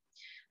system,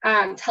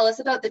 tell us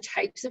about the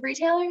types of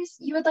retailers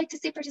you would like to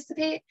see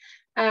participate,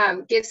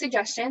 give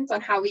suggestions on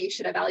how we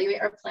should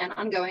evaluate our plan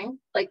ongoing,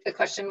 like the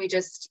question we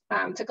just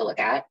took a look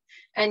at,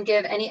 and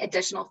give any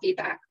additional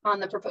feedback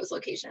on the proposed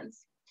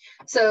locations.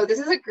 So this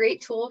is a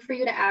great tool for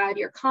you to add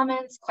your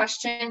comments,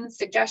 questions,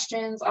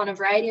 suggestions on a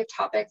variety of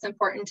topics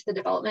important to the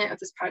development of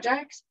this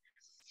project.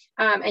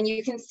 And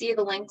you can see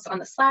the links on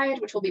the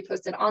slide, which will be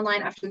posted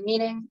online after the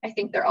meeting. I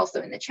think they're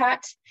also in the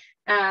chat.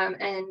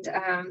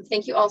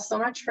 Thank you all so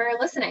much for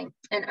listening.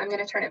 And I'm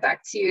going to turn it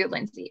back to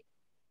Lindsay.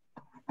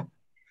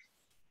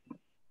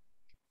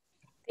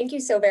 Thank you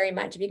so very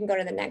much. If you can go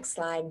to the next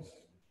slide.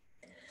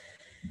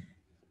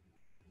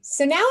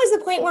 So now is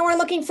the point where we're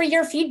looking for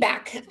your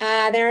feedback.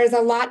 There is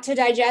a lot to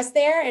digest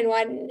there in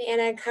what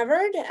Anna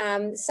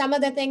covered. Some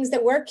of the things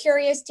that we're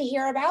curious to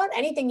hear about,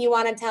 anything you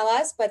want to tell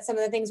us, but some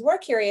of the things we're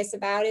curious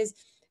about is,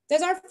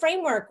 does our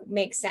framework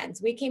make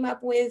sense? We came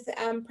up with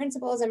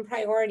principles and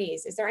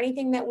priorities. Is there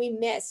anything that we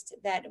missed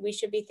that we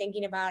should be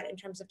thinking about in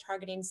terms of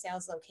targeting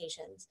sales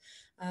locations?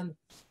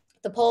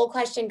 The poll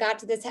question got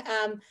to this,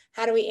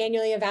 how do we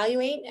annually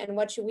evaluate and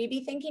what should we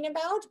be thinking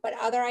about? But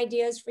other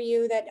ideas for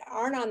you that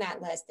aren't on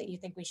that list that you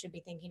think we should be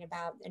thinking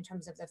about in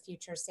terms of the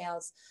future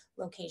sales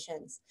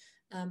locations.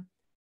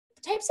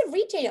 Types of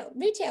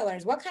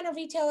retailers, what kind of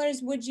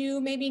retailers would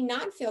you maybe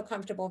not feel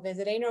comfortable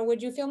visiting, or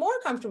would you feel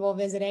more comfortable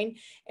visiting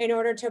in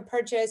order to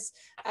purchase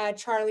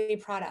Charlie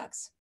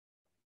products?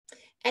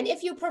 And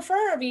if you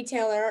prefer a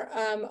retailer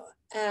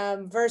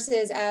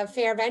versus a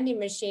fair vending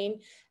machine,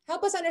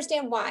 help us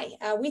understand why.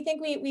 We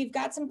think we've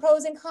got some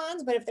pros and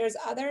cons, but if there's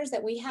others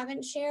that we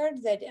haven't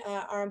shared that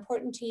are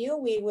important to you,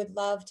 we would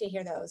love to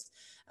hear those.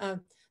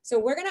 So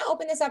we're going to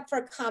open this up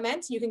for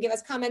comments. You can give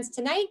us comments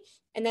tonight,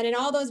 and then in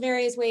all those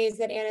various ways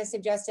that Anna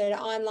suggested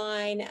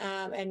online,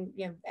 and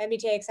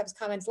MBTA accepts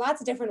comments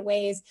lots of different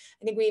ways.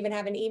 I think we even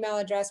have an email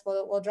address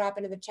we'll drop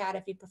into the chat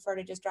if you prefer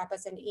to just drop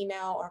us an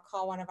email or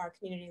call one of our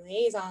community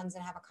liaisons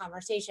and have a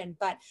conversation.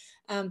 But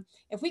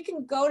if we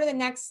can go to the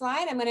next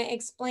slide, I'm going to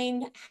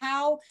explain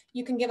how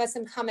you can give us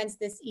some comments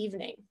this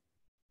evening.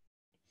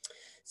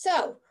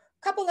 So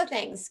couple of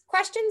things.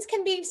 Questions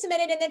can be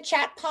submitted in the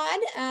chat pod.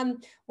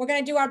 We're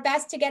going to do our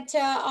best to get to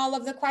all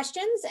of the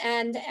questions.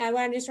 And I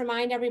want to just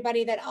remind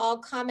everybody that all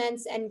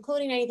comments,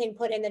 including anything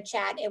put in the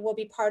chat, it will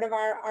be part of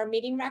our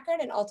meeting record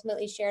and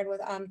ultimately shared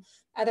with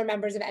other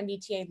members of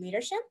MBTA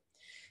leadership.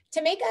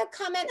 To make a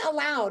comment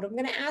aloud, I'm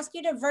going to ask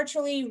you to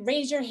virtually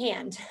raise your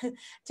hand.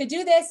 To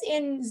do this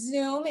in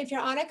Zoom, if you're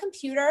on a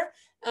computer,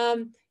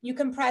 you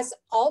can press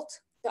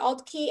Alt, the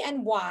Alt key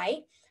and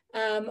Y.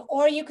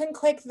 Or you can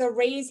click the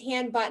raise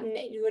hand button,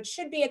 which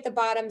should be at the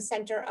bottom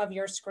center of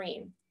your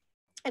screen.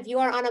 If you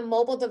are on a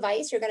mobile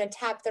device, you're going to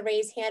tap the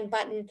raise hand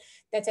button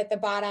that's at the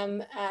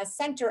bottom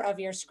center of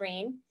your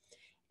screen.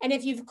 And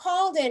if you've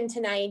called in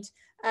tonight,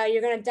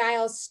 you're going to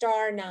dial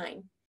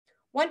 *9.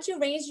 Once you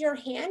raise your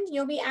hand,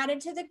 you'll be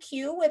added to the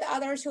queue with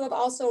others who have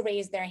also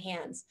raised their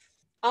hands.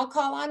 I'll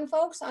call on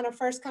folks on a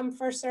first come,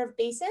 first served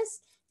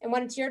basis. And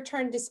when it's your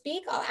turn to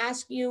speak, I'll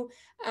ask you,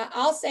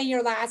 I'll say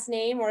your last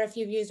name, or if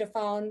you've used a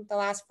phone, the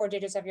last 4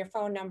 digits of your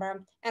phone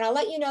number, and I'll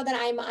let you know that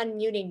I'm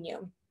unmuting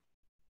you.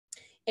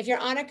 If you're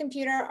on a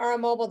computer or a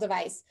mobile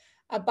device,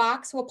 a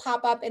box will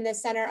pop up in the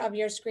center of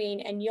your screen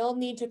and you'll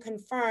need to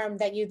confirm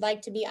that you'd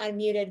like to be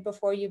unmuted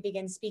before you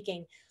begin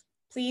speaking.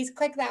 Please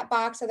click that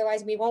box,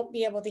 otherwise we won't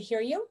be able to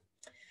hear you.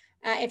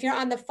 If you're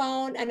on the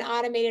phone, an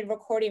automated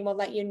recording will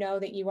let you know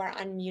that you are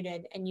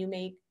unmuted and you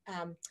may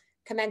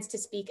commence to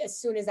speak as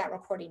soon as that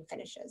recording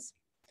finishes.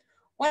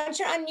 Once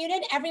you're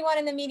unmuted, everyone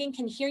in the meeting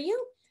can hear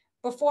you.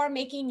 Before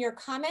making your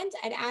comment,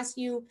 I'd ask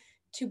you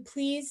to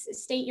please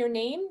state your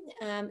name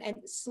and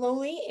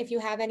slowly if you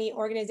have any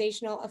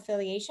organizational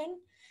affiliation.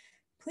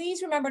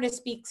 Please remember to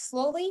speak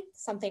slowly,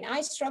 something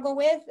I struggle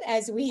with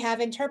as we have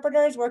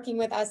interpreters working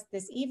with us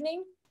this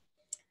evening.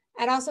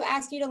 I'd also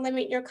ask you to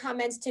limit your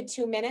comments to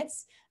 2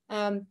 minutes.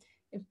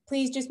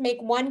 Please just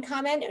make one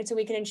comment so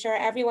we can ensure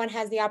everyone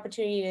has the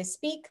opportunity to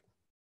speak.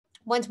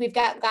 Once we've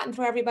gotten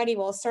through everybody,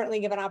 we'll certainly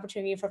give an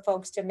opportunity for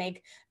folks to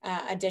make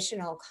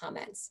additional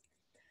comments.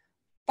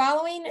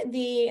 Following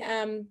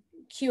the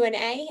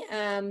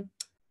Q&A,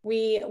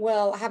 we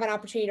will have an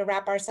opportunity to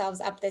wrap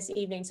ourselves up this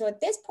evening. So at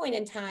this point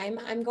in time,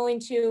 I'm going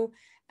to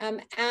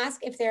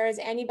ask if there is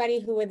anybody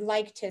who would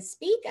like to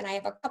speak, and I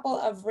have a couple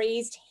of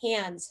raised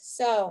hands.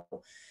 So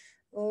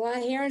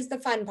well, here's the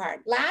fun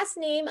part. Last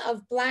name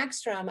of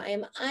Blackstrom, I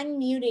am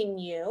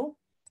unmuting you.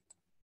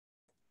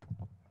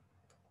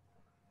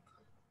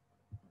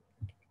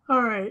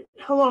 All right.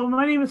 Hello,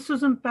 my name is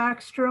Susan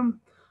Backstrom.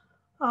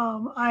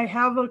 I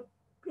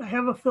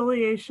have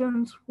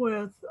affiliations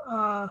with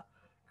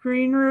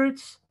Green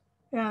Roots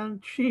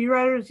and Tree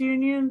Riders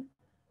Union,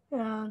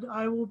 and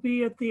I will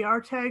be at the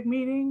RTAG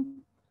meeting.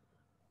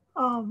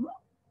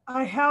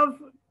 I have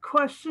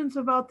questions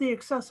about the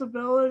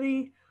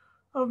accessibility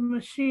of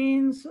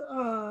machines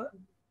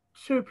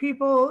to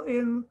people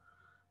in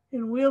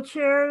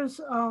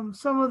wheelchairs.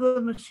 Some of the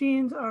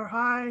machines are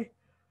high,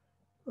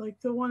 like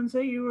the ones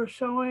that you were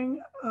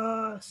showing,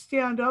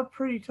 stand up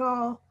pretty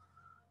tall,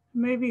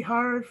 may be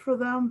hard for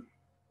them.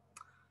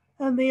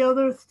 And the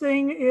other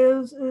thing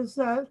is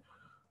that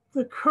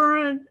the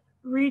current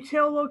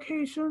retail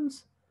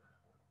locations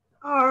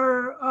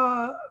are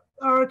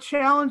a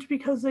challenge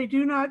because they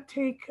do not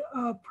take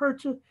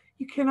purchase.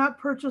 You cannot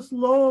purchase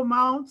low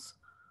amounts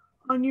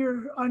on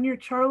your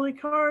Charlie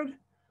card,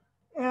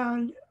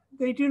 and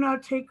they do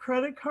not take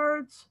credit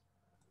cards.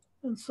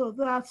 And so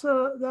that's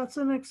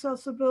an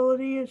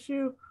accessibility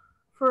issue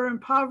for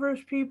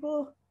impoverished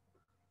people.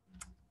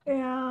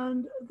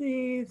 And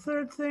the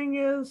third thing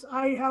is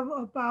I have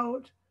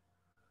about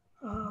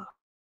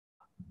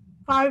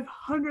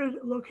 500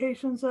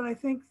 locations that I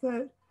think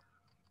that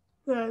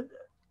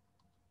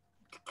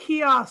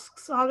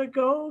kiosks ought to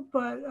go,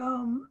 but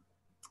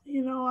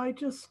you know, I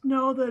just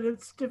know that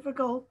it's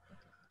difficult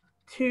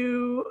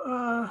to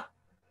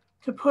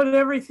put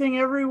everything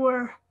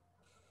everywhere.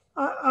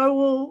 I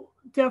will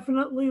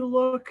definitely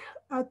look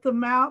at the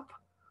map,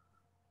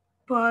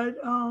 but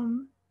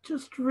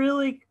just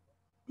really,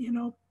 you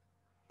know,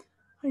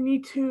 I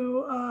need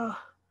to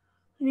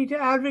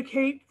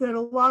advocate that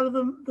a lot of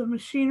the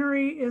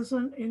machinery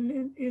isn't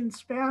in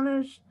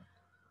Spanish,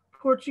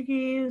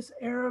 Portuguese,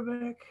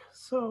 Arabic.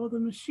 So the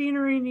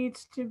machinery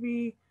needs to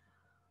be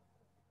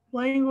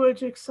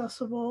language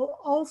accessible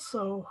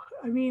also.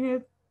 I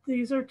mean,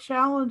 these are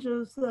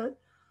challenges that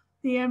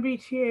the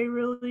MBTA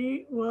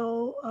really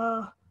will,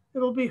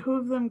 it'll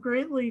behoove them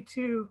greatly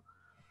to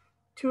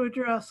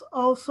address.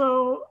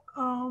 Also,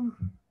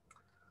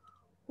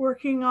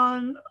 working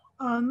on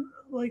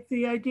like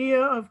the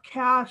idea of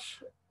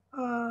cash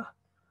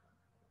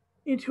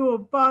into a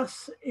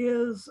bus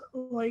is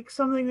like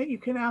something that you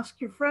can ask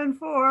your friend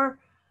for,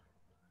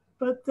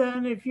 but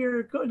then if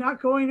you're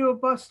not going to a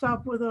bus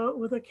stop with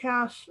a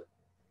cash,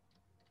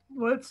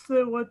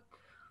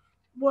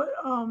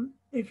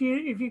 if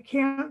you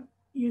can't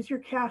use your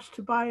cash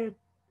to buy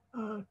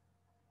a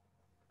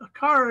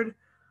card,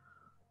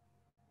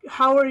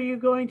 how are you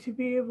going to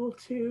be able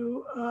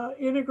to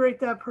integrate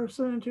that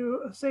person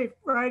into a safe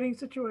riding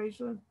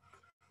situation?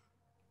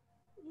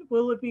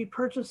 Will it be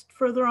purchased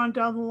further on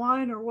down the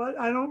line or what?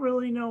 I don't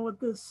really know what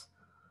this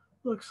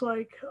looks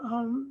like.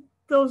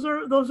 Those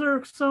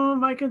are some of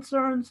my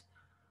concerns.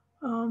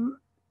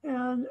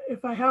 And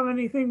if I have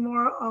anything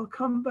more, I'll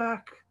come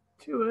back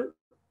to it.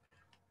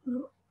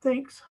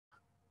 Thanks.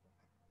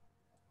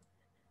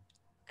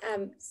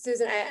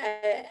 Susan,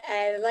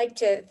 I'd like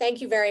to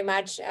thank you very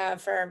much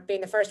for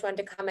being the first one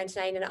to comment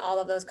tonight, and all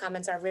of those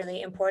comments are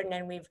really important,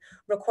 and we've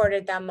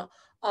recorded them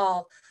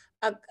all.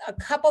 A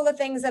couple of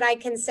things that I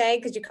can say,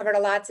 because you covered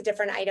lots of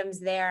different items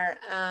there.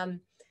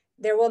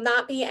 There will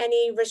not be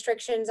any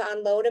restrictions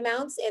on load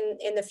amounts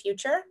in the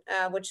future,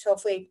 which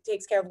hopefully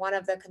takes care of one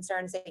of the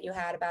concerns that you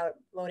had about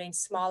loading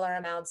smaller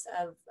amounts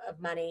of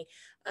money.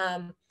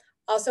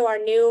 Also, our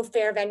new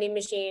fare vending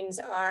machines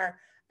are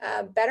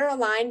better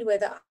aligned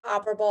with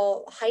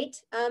operable height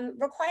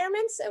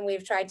requirements, and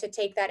we've tried to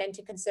take that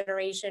into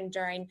consideration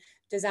during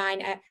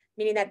design,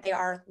 meaning that they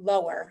are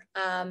lower.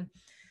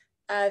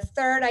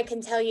 Third, I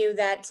can tell you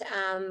that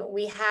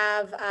we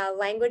have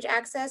language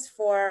access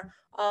for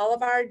all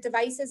of our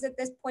devices at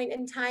this point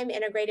in time,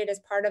 integrated as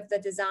part of the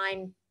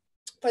design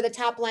for the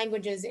top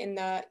languages in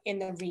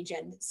the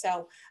region.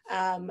 So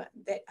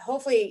that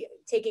hopefully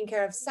taking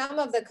care of some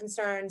of the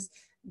concerns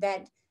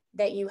that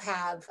you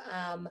have.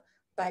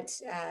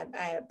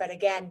 But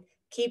again,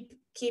 keep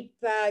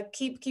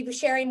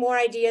sharing more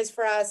ideas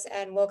for us,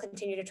 and we'll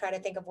continue to try to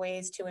think of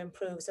ways to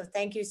improve. So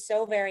thank you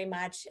so very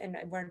much, and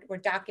we're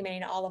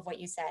documenting all of what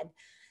you said.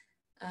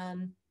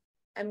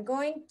 I'm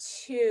going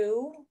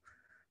to,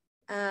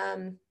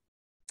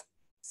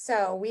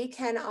 so we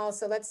can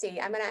also, let's see,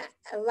 I'm gonna,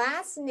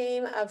 last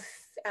name of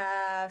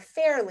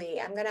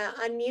Fairley, I'm gonna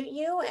unmute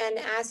you and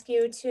ask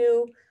you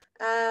to,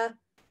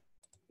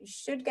 you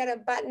should get a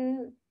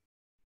button.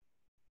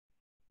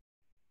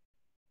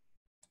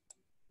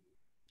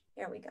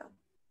 There we go.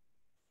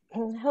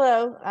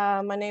 Hello,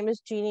 my name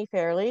is Jeannie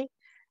Fairley,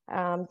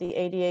 the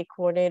ADA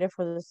coordinator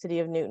for the City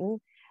of Newton.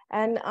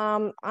 And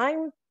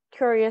I'm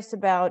curious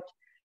about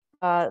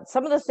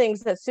some of the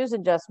things that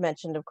Susan just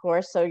mentioned, of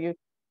course, so you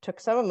took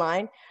some of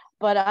mine,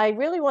 but I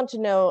really want to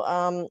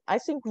know, I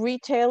think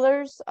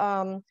retailers,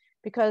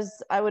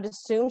 because I would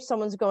assume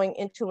someone's going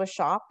into a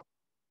shop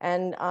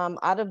and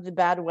out of the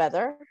bad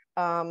weather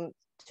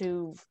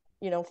to,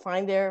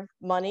 find their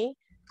money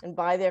and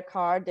buy their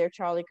card, their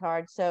Charlie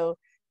card. So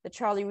the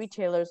Charlie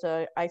retailers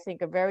are, I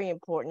think, are very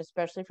important,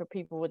 especially for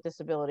people with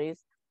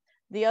disabilities.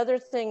 The other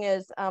thing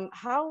is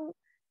how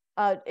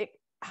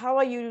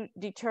are you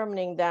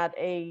determining that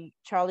a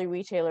Charlie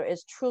retailer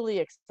is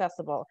truly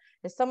accessible?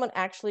 Is someone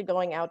actually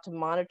going out to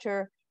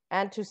monitor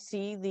and to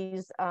see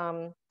these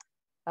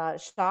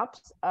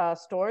shops,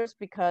 stores?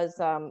 Because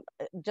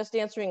just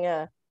answering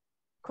a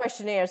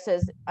questionnaire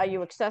says, are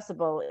you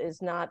accessible,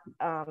 is not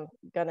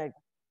gonna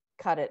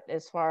cut it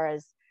as far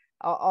as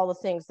all the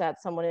things that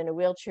someone in a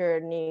wheelchair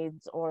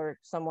needs, or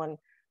someone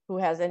who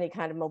has any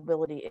kind of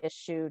mobility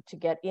issue to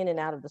get in and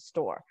out of the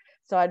store.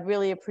 So I'd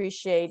really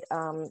appreciate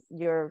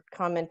your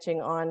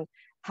commenting on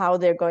how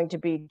they're going to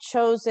be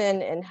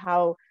chosen and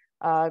how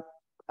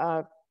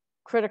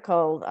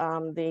critical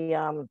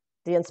the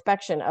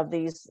inspection of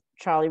these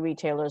Charlie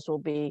retailers will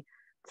be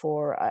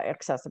for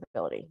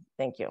accessibility.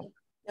 Thank you.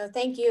 No,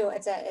 thank you.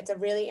 It's a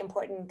really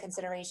important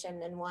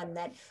consideration, and one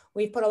that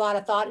we've put a lot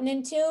of thought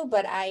into,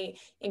 but I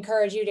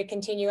encourage you to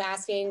continue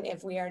asking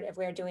if we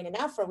are doing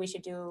enough, or we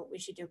should do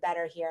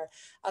better here.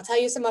 I'll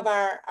tell you some of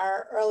our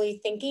early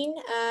thinking,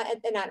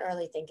 not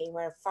early thinking,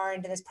 we're far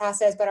into this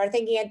process, but our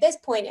thinking at this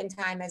point in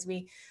time, as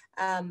we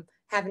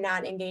have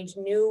not engaged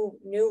new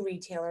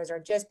retailers or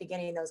just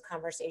beginning those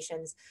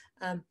conversations.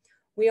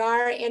 We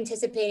are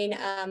anticipating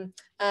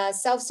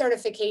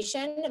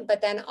self-certification,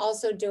 but then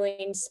also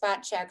doing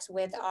spot checks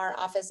with our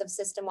Office of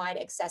System-Wide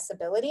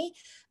Accessibility.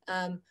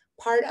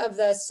 Part of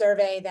the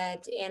survey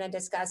that Anna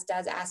discussed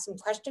does ask some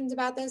questions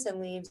about this and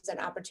leaves an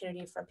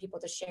opportunity for people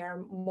to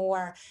share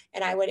more.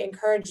 And I would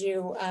encourage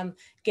you,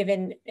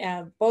 given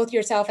both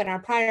yourself and our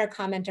prior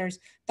commenters,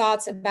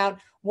 thoughts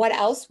about what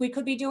else we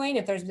could be doing,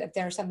 if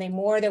there's something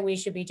more that we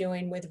should be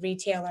doing with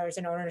retailers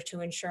in order to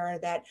ensure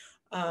that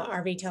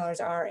our retailers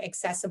are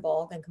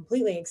accessible and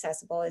completely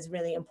accessible, is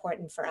really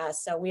important for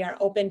us. So we are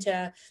open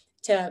to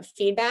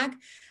feedback.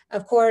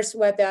 Of course,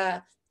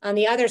 on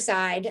the other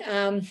side,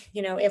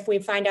 if we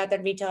find out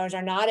that retailers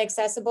are not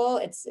accessible,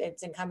 it's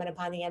incumbent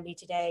upon the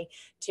MBTA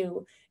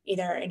to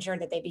either ensure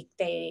that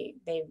they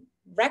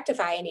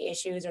rectify any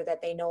issues, or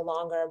that they no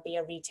longer be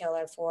a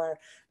retailer for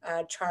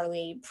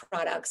Charlie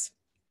products.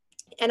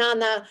 And on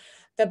the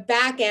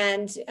back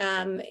end,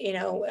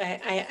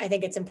 I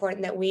think it's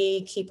important that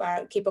we keep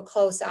a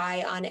close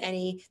eye on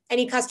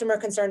any customer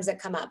concerns that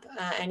come up,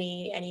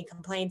 any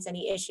complaints,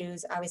 any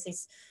issues. Obviously,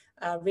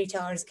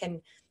 retailers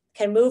can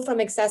move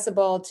from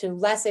accessible to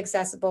less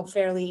accessible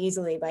fairly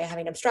easily by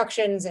having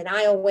obstructions and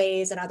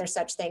aisleways and other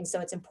such things. So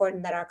it's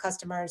important that our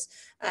customers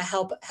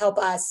help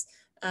us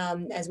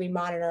as we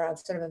monitor a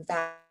sort of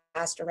a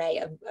vast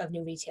array of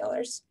new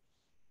retailers.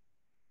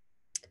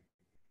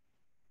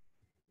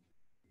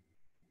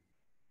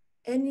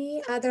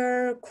 Any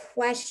other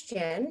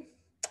question?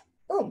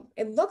 Oh,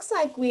 it looks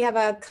like we have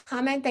a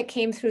comment that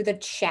came through the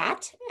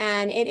chat,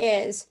 and it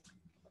is,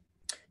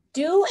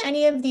 do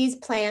any of these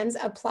plans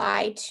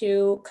apply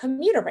to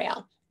commuter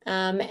rail?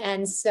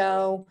 And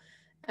so,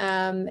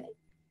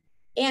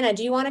 Anna,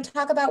 do you want to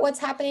talk about what's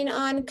happening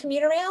on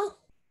commuter rail?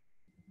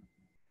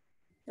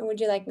 Or would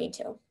you like me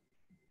to?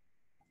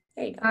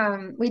 There you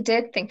go. We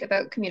did think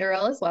about commuter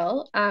rail as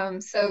well.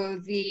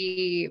 So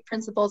the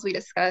principles we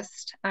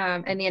discussed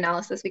and the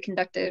analysis we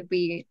conducted,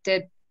 we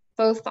did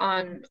both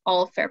on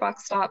all fare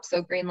box stops,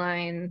 so Green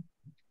Line,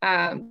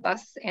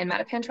 bus and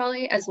Mattapan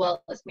trolley, as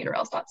well as commuter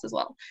rail stops as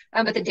well.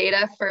 But the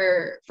data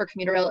for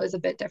commuter rail is a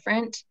bit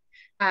different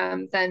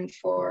than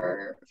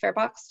for fare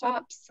box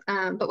stops.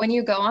 But when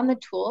you go on the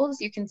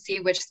tools, you can see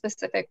which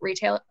specific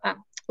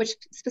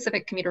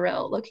commuter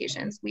rail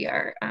locations we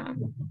are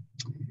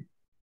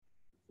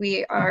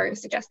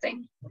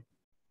suggesting.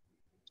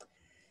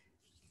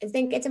 I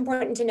think it's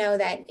important to know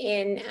that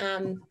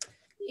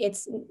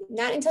it's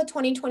not until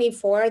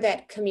 2024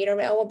 that commuter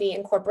rail will be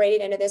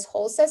incorporated into this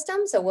whole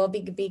system. So we'll be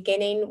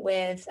beginning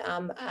with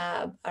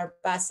our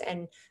bus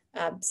and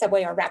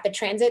subway or rapid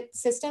transit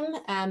system,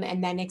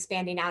 and then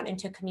expanding out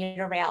into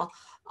commuter rail.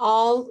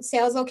 All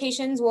sales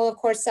locations will of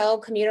course sell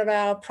commuter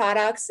rail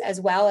products as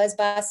well as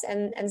bus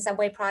and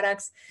subway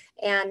products.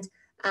 And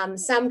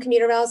some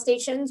commuter rail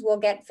stations will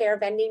get fare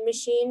vending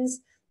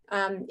machines,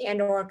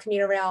 and or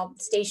commuter rail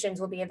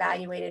stations will be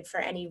evaluated for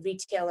any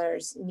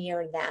retailers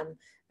near them.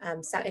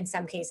 So in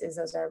some cases,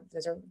 those are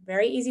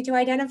very easy to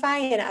identify.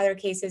 In other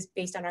cases,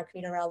 based on our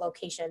commuter rail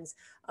locations,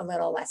 a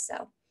little less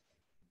so.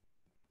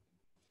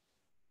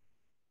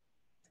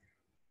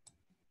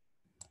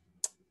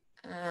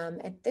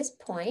 At this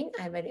point,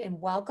 I would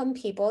welcome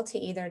people to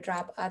either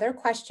drop other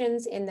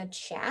questions in the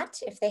chat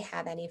if they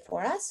have any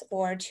for us,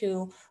 or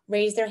to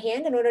raise their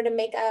hand in order to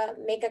make a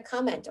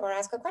comment or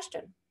ask a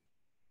question.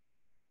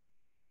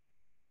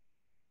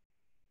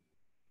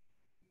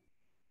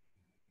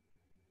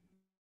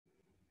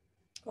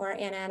 Or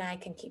Anna and I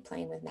can keep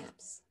playing with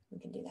maps. We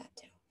can do that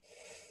too.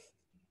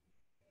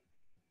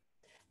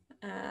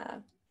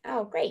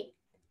 Oh, great.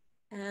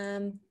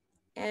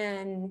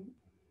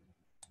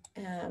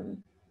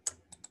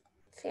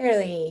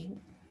 Fairly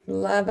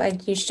love,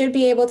 you should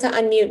be able to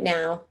unmute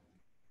now.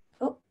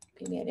 Oh,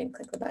 maybe I didn't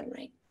click the button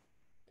right.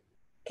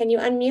 Can you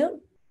unmute?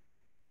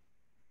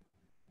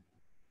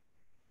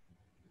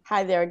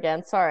 Hi there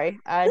again. Sorry,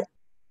 I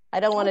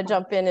don't want to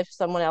jump in if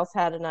someone else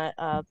had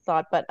a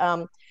thought, but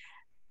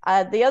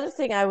the other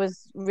thing I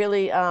was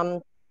really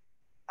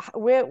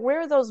where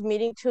are those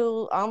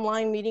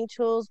online meeting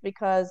tools?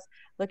 Because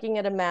looking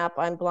at a map,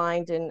 I'm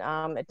blind, and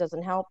it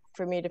doesn't help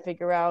for me to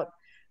figure out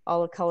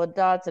all the colored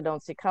dots. I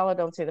don't see color,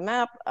 don't see the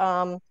map.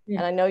 And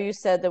I know you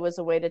said there was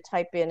a way to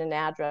type in an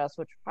address,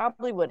 which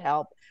probably would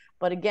help.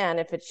 But again,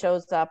 if it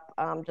shows up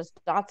just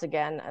dots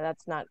again,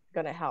 that's not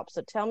going to help.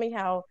 So tell me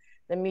how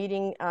the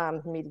meeting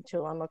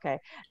tool,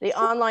 the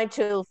online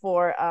tool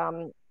for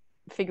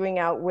figuring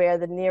out where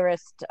the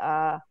nearest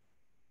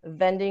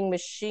vending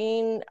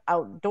machine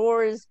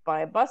outdoors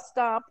by a bus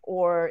stop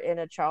or in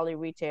a Charlie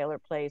retailer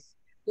place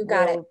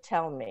will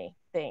tell me.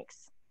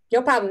 Thanks.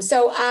 No problem.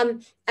 So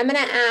I'm going to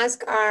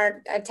ask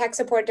our tech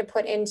support to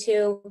put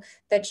into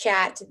the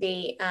chat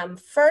the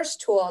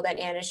first tool that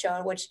Anna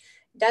showed, which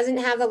doesn't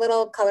have the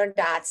little colored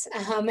dots.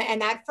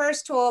 And that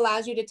first tool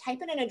allows you to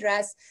type in an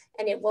address,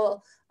 and it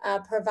will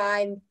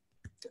provide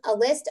a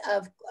list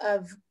of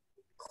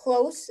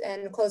close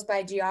and close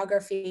by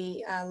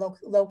geography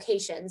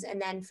locations.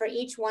 And then for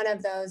each one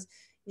of those,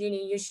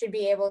 you should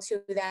be able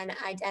to then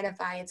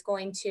identify. It's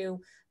going to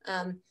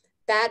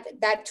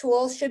that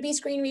tool should be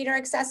screen reader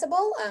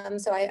accessible.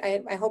 So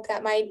I hope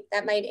that might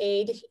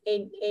aid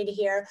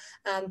here.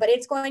 But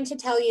it's going to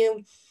tell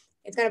you,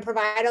 it's going to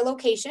provide a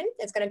location.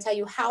 It's going to tell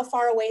you how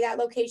far away that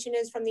location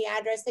is from the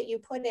address that you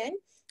put in.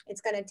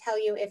 It's going to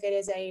tell you if it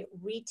is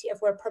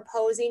if we're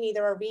proposing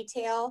either a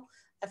retail,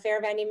 a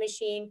fare vending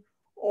machine,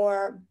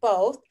 or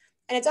both.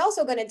 And it's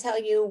also going to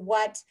tell you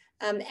what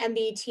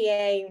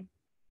MBTA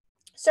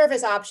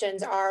service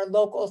options are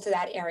local to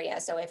that area.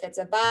 So if it's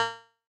a bus,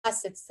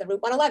 it's the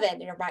Route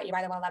 111, you're by the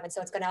 111.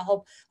 So it's going to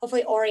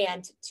hopefully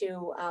orient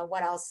to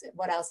what else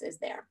is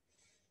there.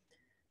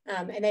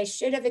 And they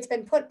should have, it's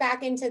been put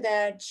back into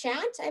the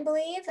chat, I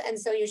believe. And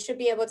so you should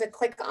be able to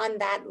click on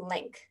that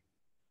link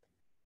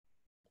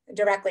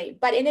directly.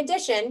 But in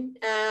addition,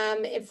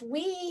 if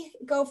we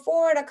go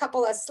forward a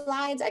couple of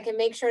slides, I can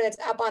make sure that's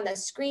up on the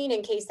screen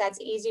in case that's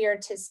easier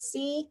to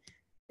see.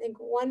 I think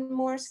one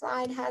more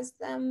slide has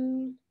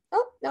them.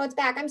 Oh, no, it's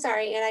back. I'm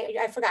sorry. And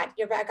I forgot.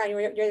 You're back on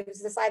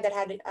the slide that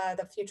had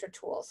the future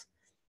tools.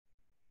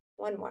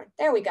 One more.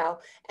 There we go.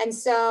 And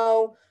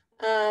so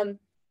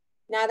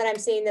now that I'm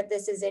seeing that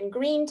this is in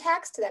green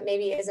text, that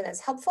maybe isn't as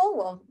helpful.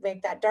 We'll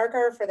make that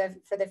darker for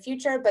the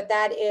future, but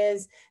that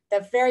is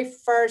the very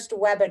first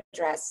web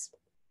address,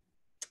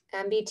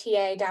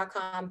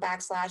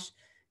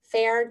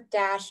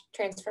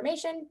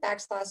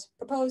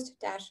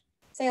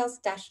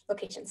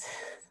 mbta.com/fare-transformation/proposed-sales-locations.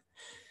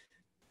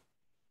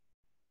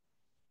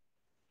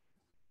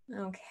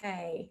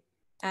 Okay,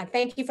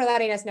 thank you for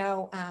letting us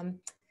know.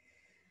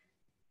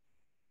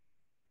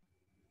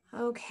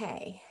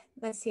 Okay,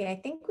 let's see, I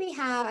think we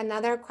have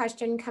another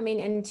question coming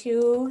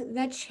into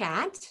the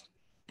chat.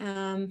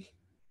 And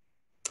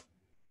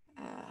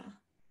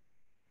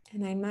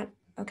I'm not,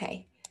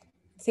 okay.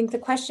 I think the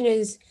question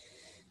is,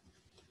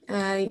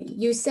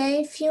 you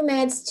say few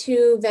minutes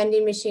to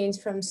vending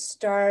machines from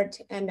start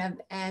and of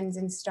ends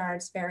and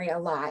starts vary a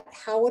lot.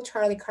 How will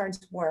Charlie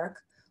cards work?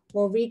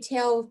 Will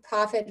retail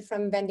profit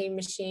from vending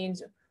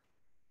machines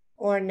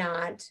or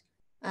not?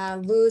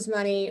 Lose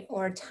money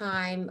or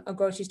time? A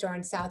grocery store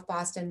in South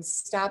Boston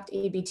stopped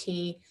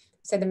EBT,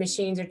 said the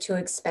machines are too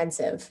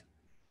expensive.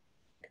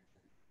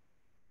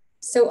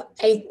 So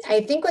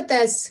I think what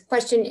this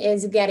question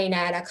is getting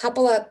at, a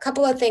couple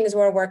of things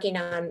we're working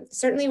on.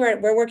 Certainly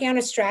we're working on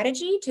a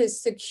strategy to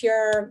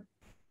secure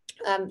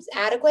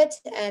adequate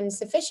and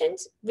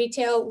sufficient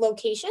retail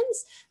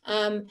locations.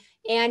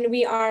 And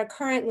we are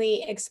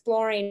currently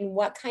exploring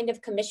what kind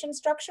of commission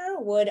structure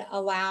would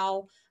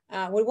allow,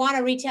 would want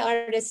a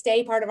retailer to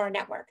stay part of our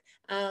network.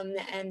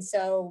 And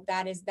so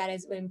that is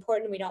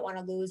important. We don't want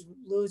to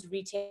lose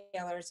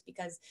retailers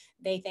because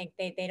they think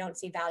they don't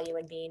see value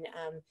in being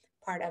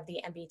part of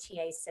the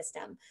MBTA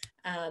system.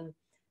 I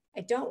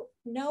don't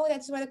know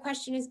that's where the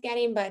question is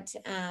getting, but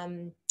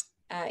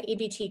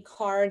EBT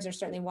cards are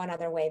certainly one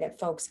other way that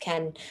folks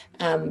can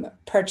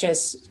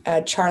purchase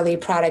Charlie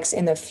products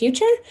in the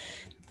future.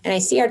 And I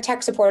see our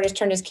tech support has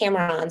turned his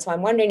camera on, so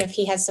I'm wondering if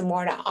he has some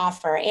more to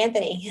offer.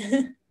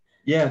 Anthony.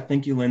 Yeah,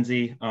 thank you,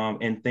 Lindsay.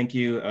 And thank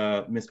you,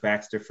 Ms.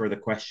 Baxter, for the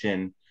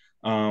question.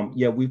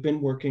 Yeah, we've been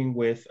working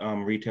with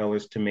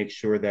retailers to make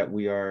sure that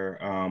we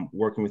are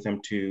working with them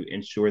to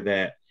ensure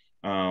that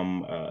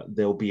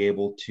they'll be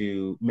able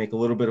to make a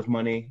little bit of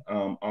money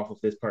off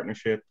of this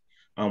partnership,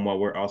 while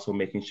we're also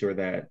making sure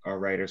that our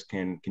riders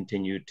can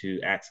continue to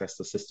access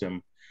the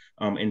system.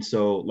 And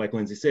so, like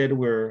Lindsay said,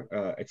 we're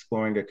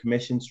exploring a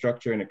commission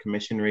structure and a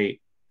commission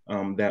rate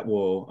that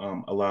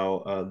will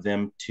allow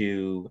them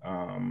to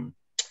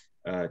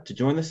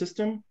join the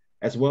system.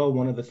 As well,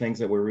 one of the things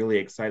that we're really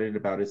excited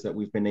about is that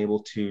we've been able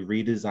to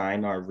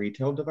redesign our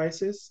retail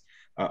devices.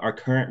 Our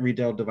current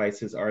retail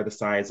devices are the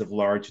size of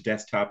large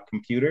desktop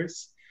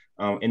computers.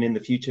 And in the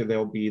future,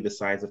 they'll be the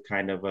size of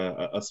kind of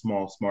a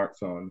small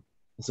smartphone.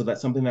 And so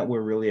that's something that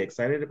we're really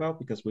excited about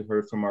because we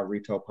heard from our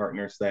retail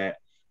partners that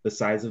the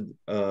size of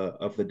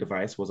the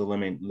device was a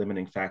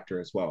limiting factor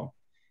as well.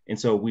 And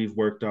so we've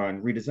worked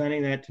on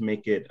redesigning that to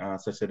make it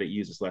such that it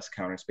uses less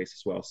counter space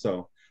as well.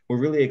 So we're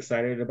really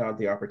excited about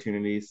the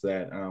opportunities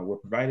that were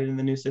provided in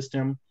the new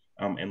system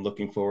and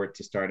looking forward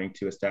to starting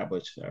to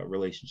establish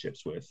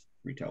relationships with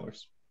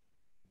retailers.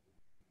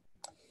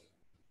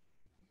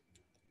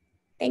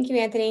 Thank you,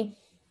 Anthony.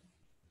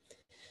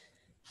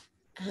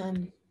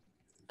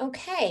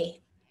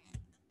 Okay.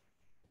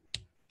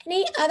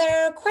 Any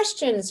other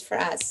questions for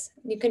us?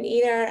 You can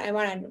either, I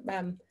want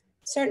to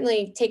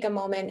certainly take a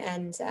moment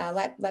and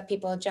let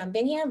people jump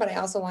in here, but I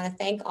also want to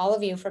thank all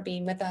of you for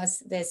being with us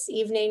this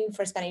evening,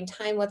 for spending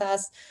time with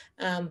us.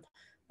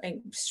 I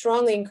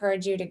strongly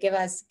encourage you to give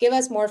us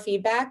more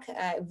feedback.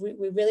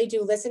 We really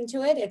do listen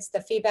to it. It's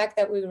the feedback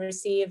that we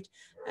received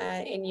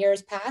in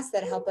years past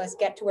that help us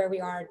get to where we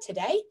are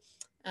today.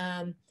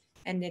 And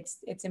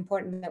it's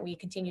important that we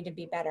continue to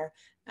be better.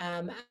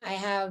 I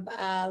have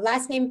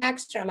last name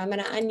Backstrom. I'm going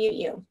to unmute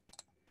you.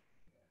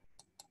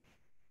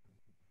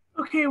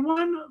 Okay,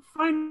 one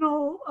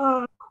final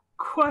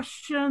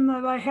question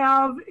that I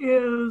have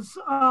is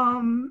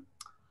I'm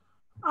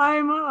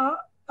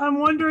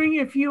wondering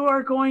if you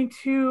are going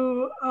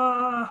to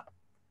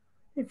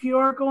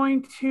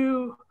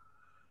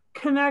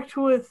connect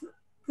with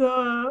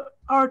the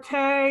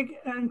RTAG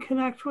and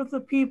connect with the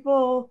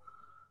people,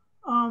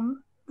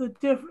 the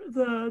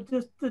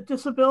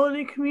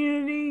disability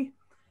community,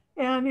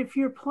 and if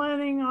you're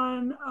planning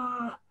on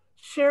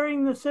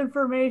sharing this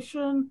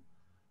information,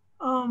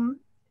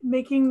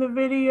 making the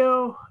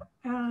video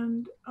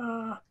and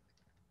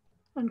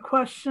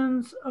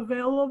questions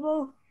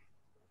available.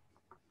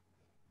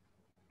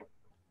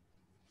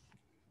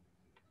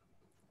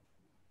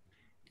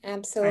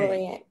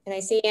 Absolutely. Hi. And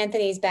I see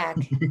Anthony's back.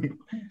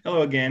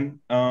 Hello again.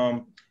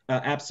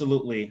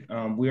 Absolutely.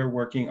 We are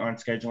working on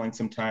scheduling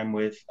some time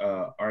with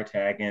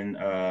RTAG and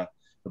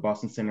the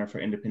Boston Center for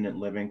Independent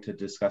Living to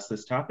discuss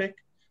this topic,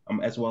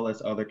 as well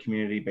as other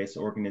community-based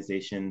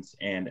organizations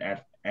and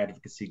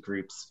advocacy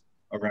groups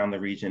around the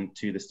region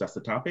to discuss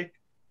the topic.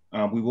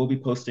 We will be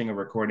posting a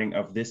recording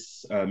of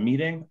this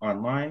meeting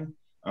online,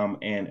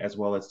 and as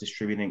well as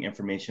distributing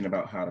information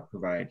about how to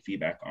provide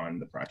feedback on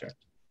the project.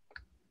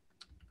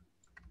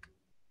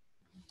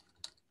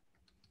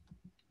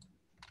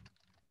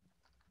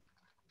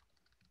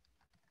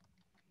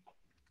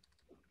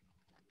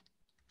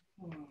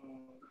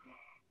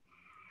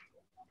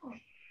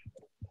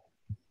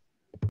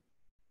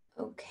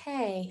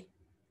 Okay.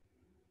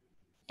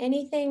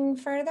 Anything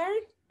further?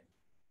 I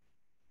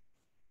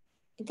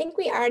think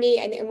we already,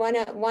 and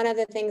one of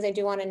the things I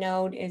do want to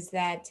note is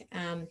that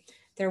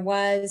there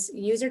was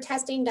user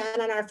testing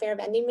done on our fair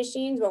vending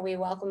machines where we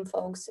welcome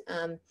folks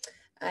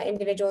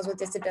individuals with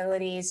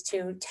disabilities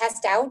to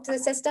test out the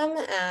system.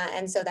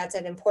 And so that's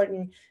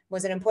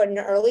was an important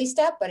early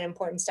step, but an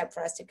important step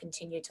for us to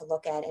continue to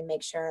look at and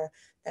make sure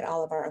that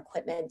all of our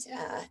equipment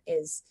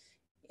is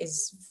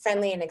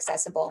friendly and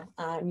accessible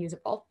and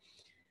usable.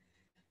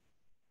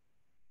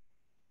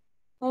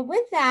 Well,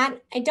 with that,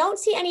 I don't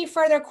see any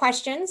further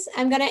questions.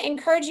 I'm going to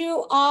encourage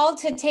you all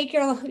to take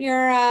your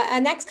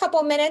next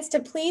couple minutes to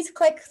please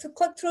click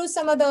through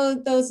some of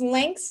those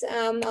links. We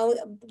have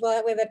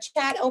a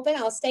chat open.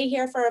 I'll stay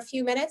here for a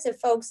few minutes if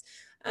folks.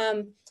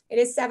 It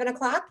is 7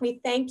 o'clock.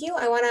 We thank you.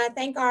 I want to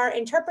thank our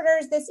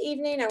interpreters this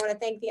evening. I want to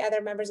thank the other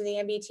members of the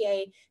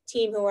MBTA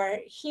team who are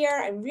here.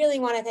 I really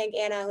want to thank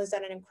Anna, who's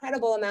done an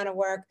incredible amount of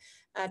work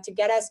to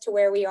get us to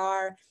where we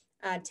are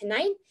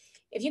tonight.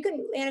 If you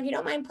can, Anna, if you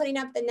don't mind putting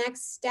up the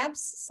next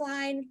steps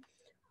slide.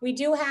 We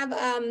do have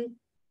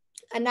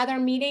another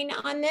meeting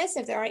on this.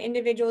 If there are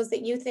individuals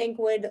that you think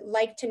would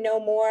like to know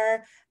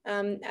more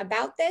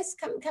about this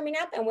coming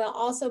up, and we'll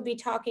also be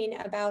talking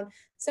about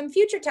some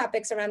future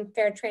topics around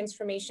fair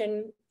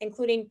transformation,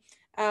 including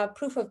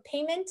proof of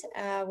payment,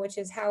 which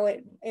is how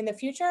in the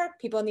future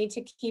people need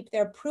to keep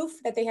their proof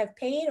that they have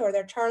paid, or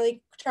their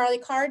Charlie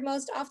card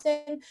most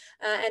often,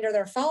 and or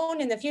their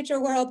phone in the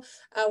future world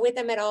with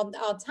them at all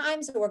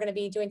times. So we're going to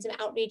be doing some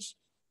outreach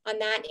on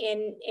that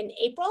in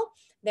April.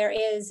 There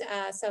is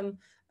some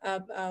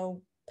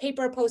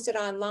paper posted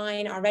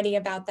online already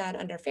about that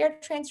under fair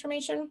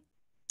transformation.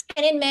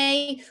 And in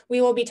May,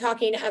 we will be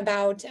talking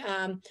about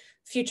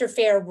future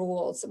fair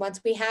rules.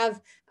 Once we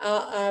have,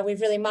 we've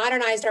really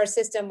modernized our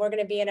system, we're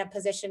going to be in a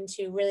position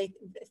to really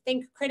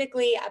think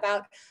critically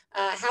about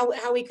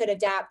how we could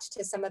adapt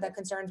to some of the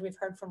concerns we've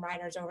heard from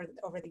riders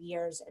over the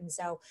years. And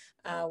so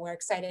we're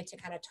excited to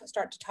kind of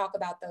start to talk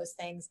about those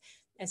things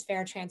as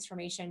fair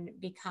transformation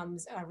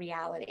becomes a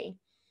reality.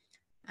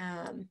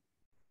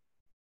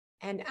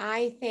 And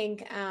I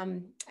think,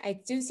 I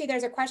do see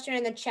there's a question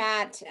in the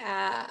chat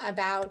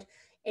about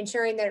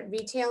ensuring that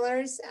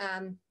retailers,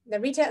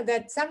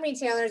 that some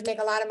retailers make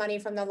a lot of money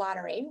from the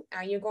lottery.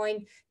 Are you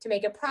going to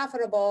make it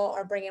profitable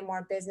or bring in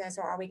more business,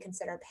 or are we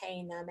consider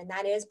paying them? And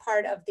that is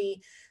part of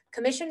the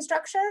commission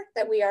structure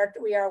that we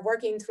are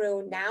working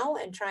through now,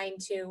 and trying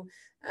to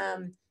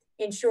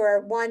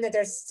ensure, one, that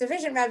there's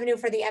sufficient revenue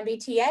for the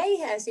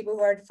MBTA, as people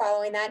who are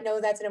following that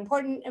know that's an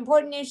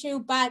important issue,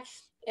 but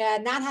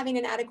not having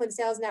an adequate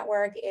sales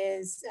network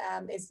is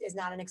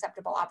not an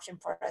acceptable option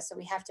for us. So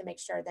we have to make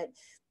sure that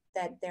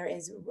there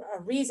is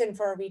a reason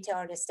for a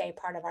retailer to stay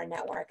part of our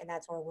network, and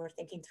that's where we're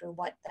thinking through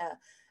what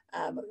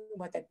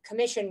the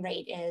commission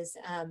rate is.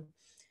 I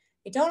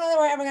don't know that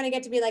we're ever going to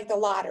get to be like the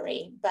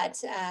lottery, but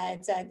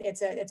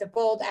it's a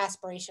bold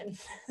aspiration.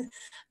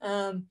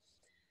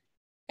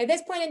 At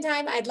this point in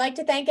time, I'd like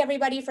to thank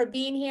everybody for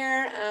being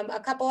here. A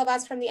couple of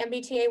us from the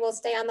MBTA will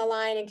stay on the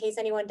line in case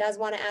anyone does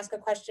want to ask a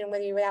question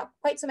with you. Without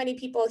quite so many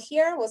people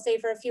here, we'll stay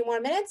for a few more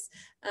minutes.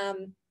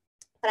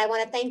 But I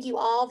want to thank you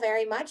all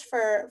very much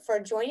for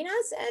joining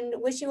us,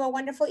 and wish you a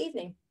wonderful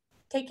evening.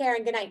 Take care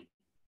and good night.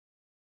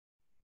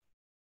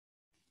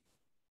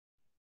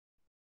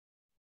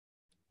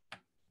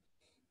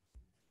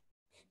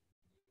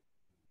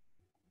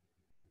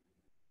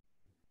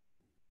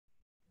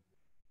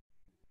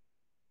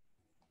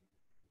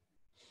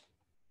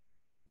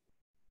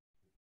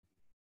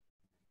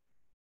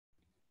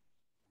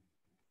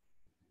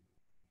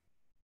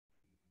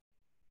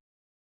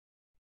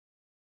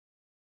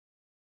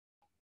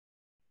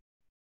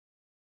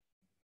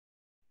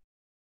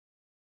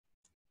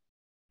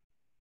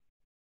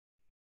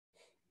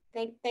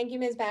 Thank you,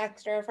 Ms.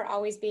 Baxter, for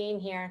always being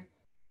here.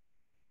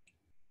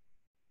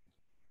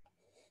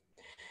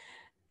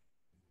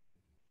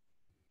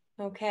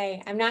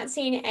 Okay, I'm not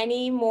seeing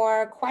any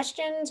more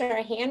questions or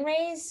hand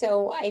raised,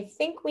 so I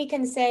think we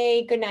can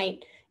say good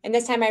night. And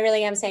this time I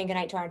really am saying good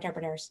night to our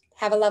interpreters.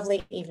 Have a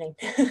lovely evening.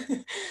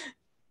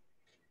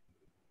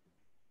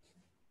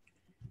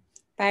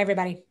 Bye,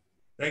 everybody.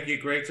 Thank you.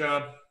 Great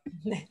job.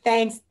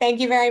 Thanks.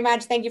 Thank you very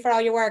much. Thank you for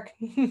all your work.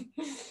 Good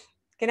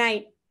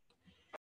night.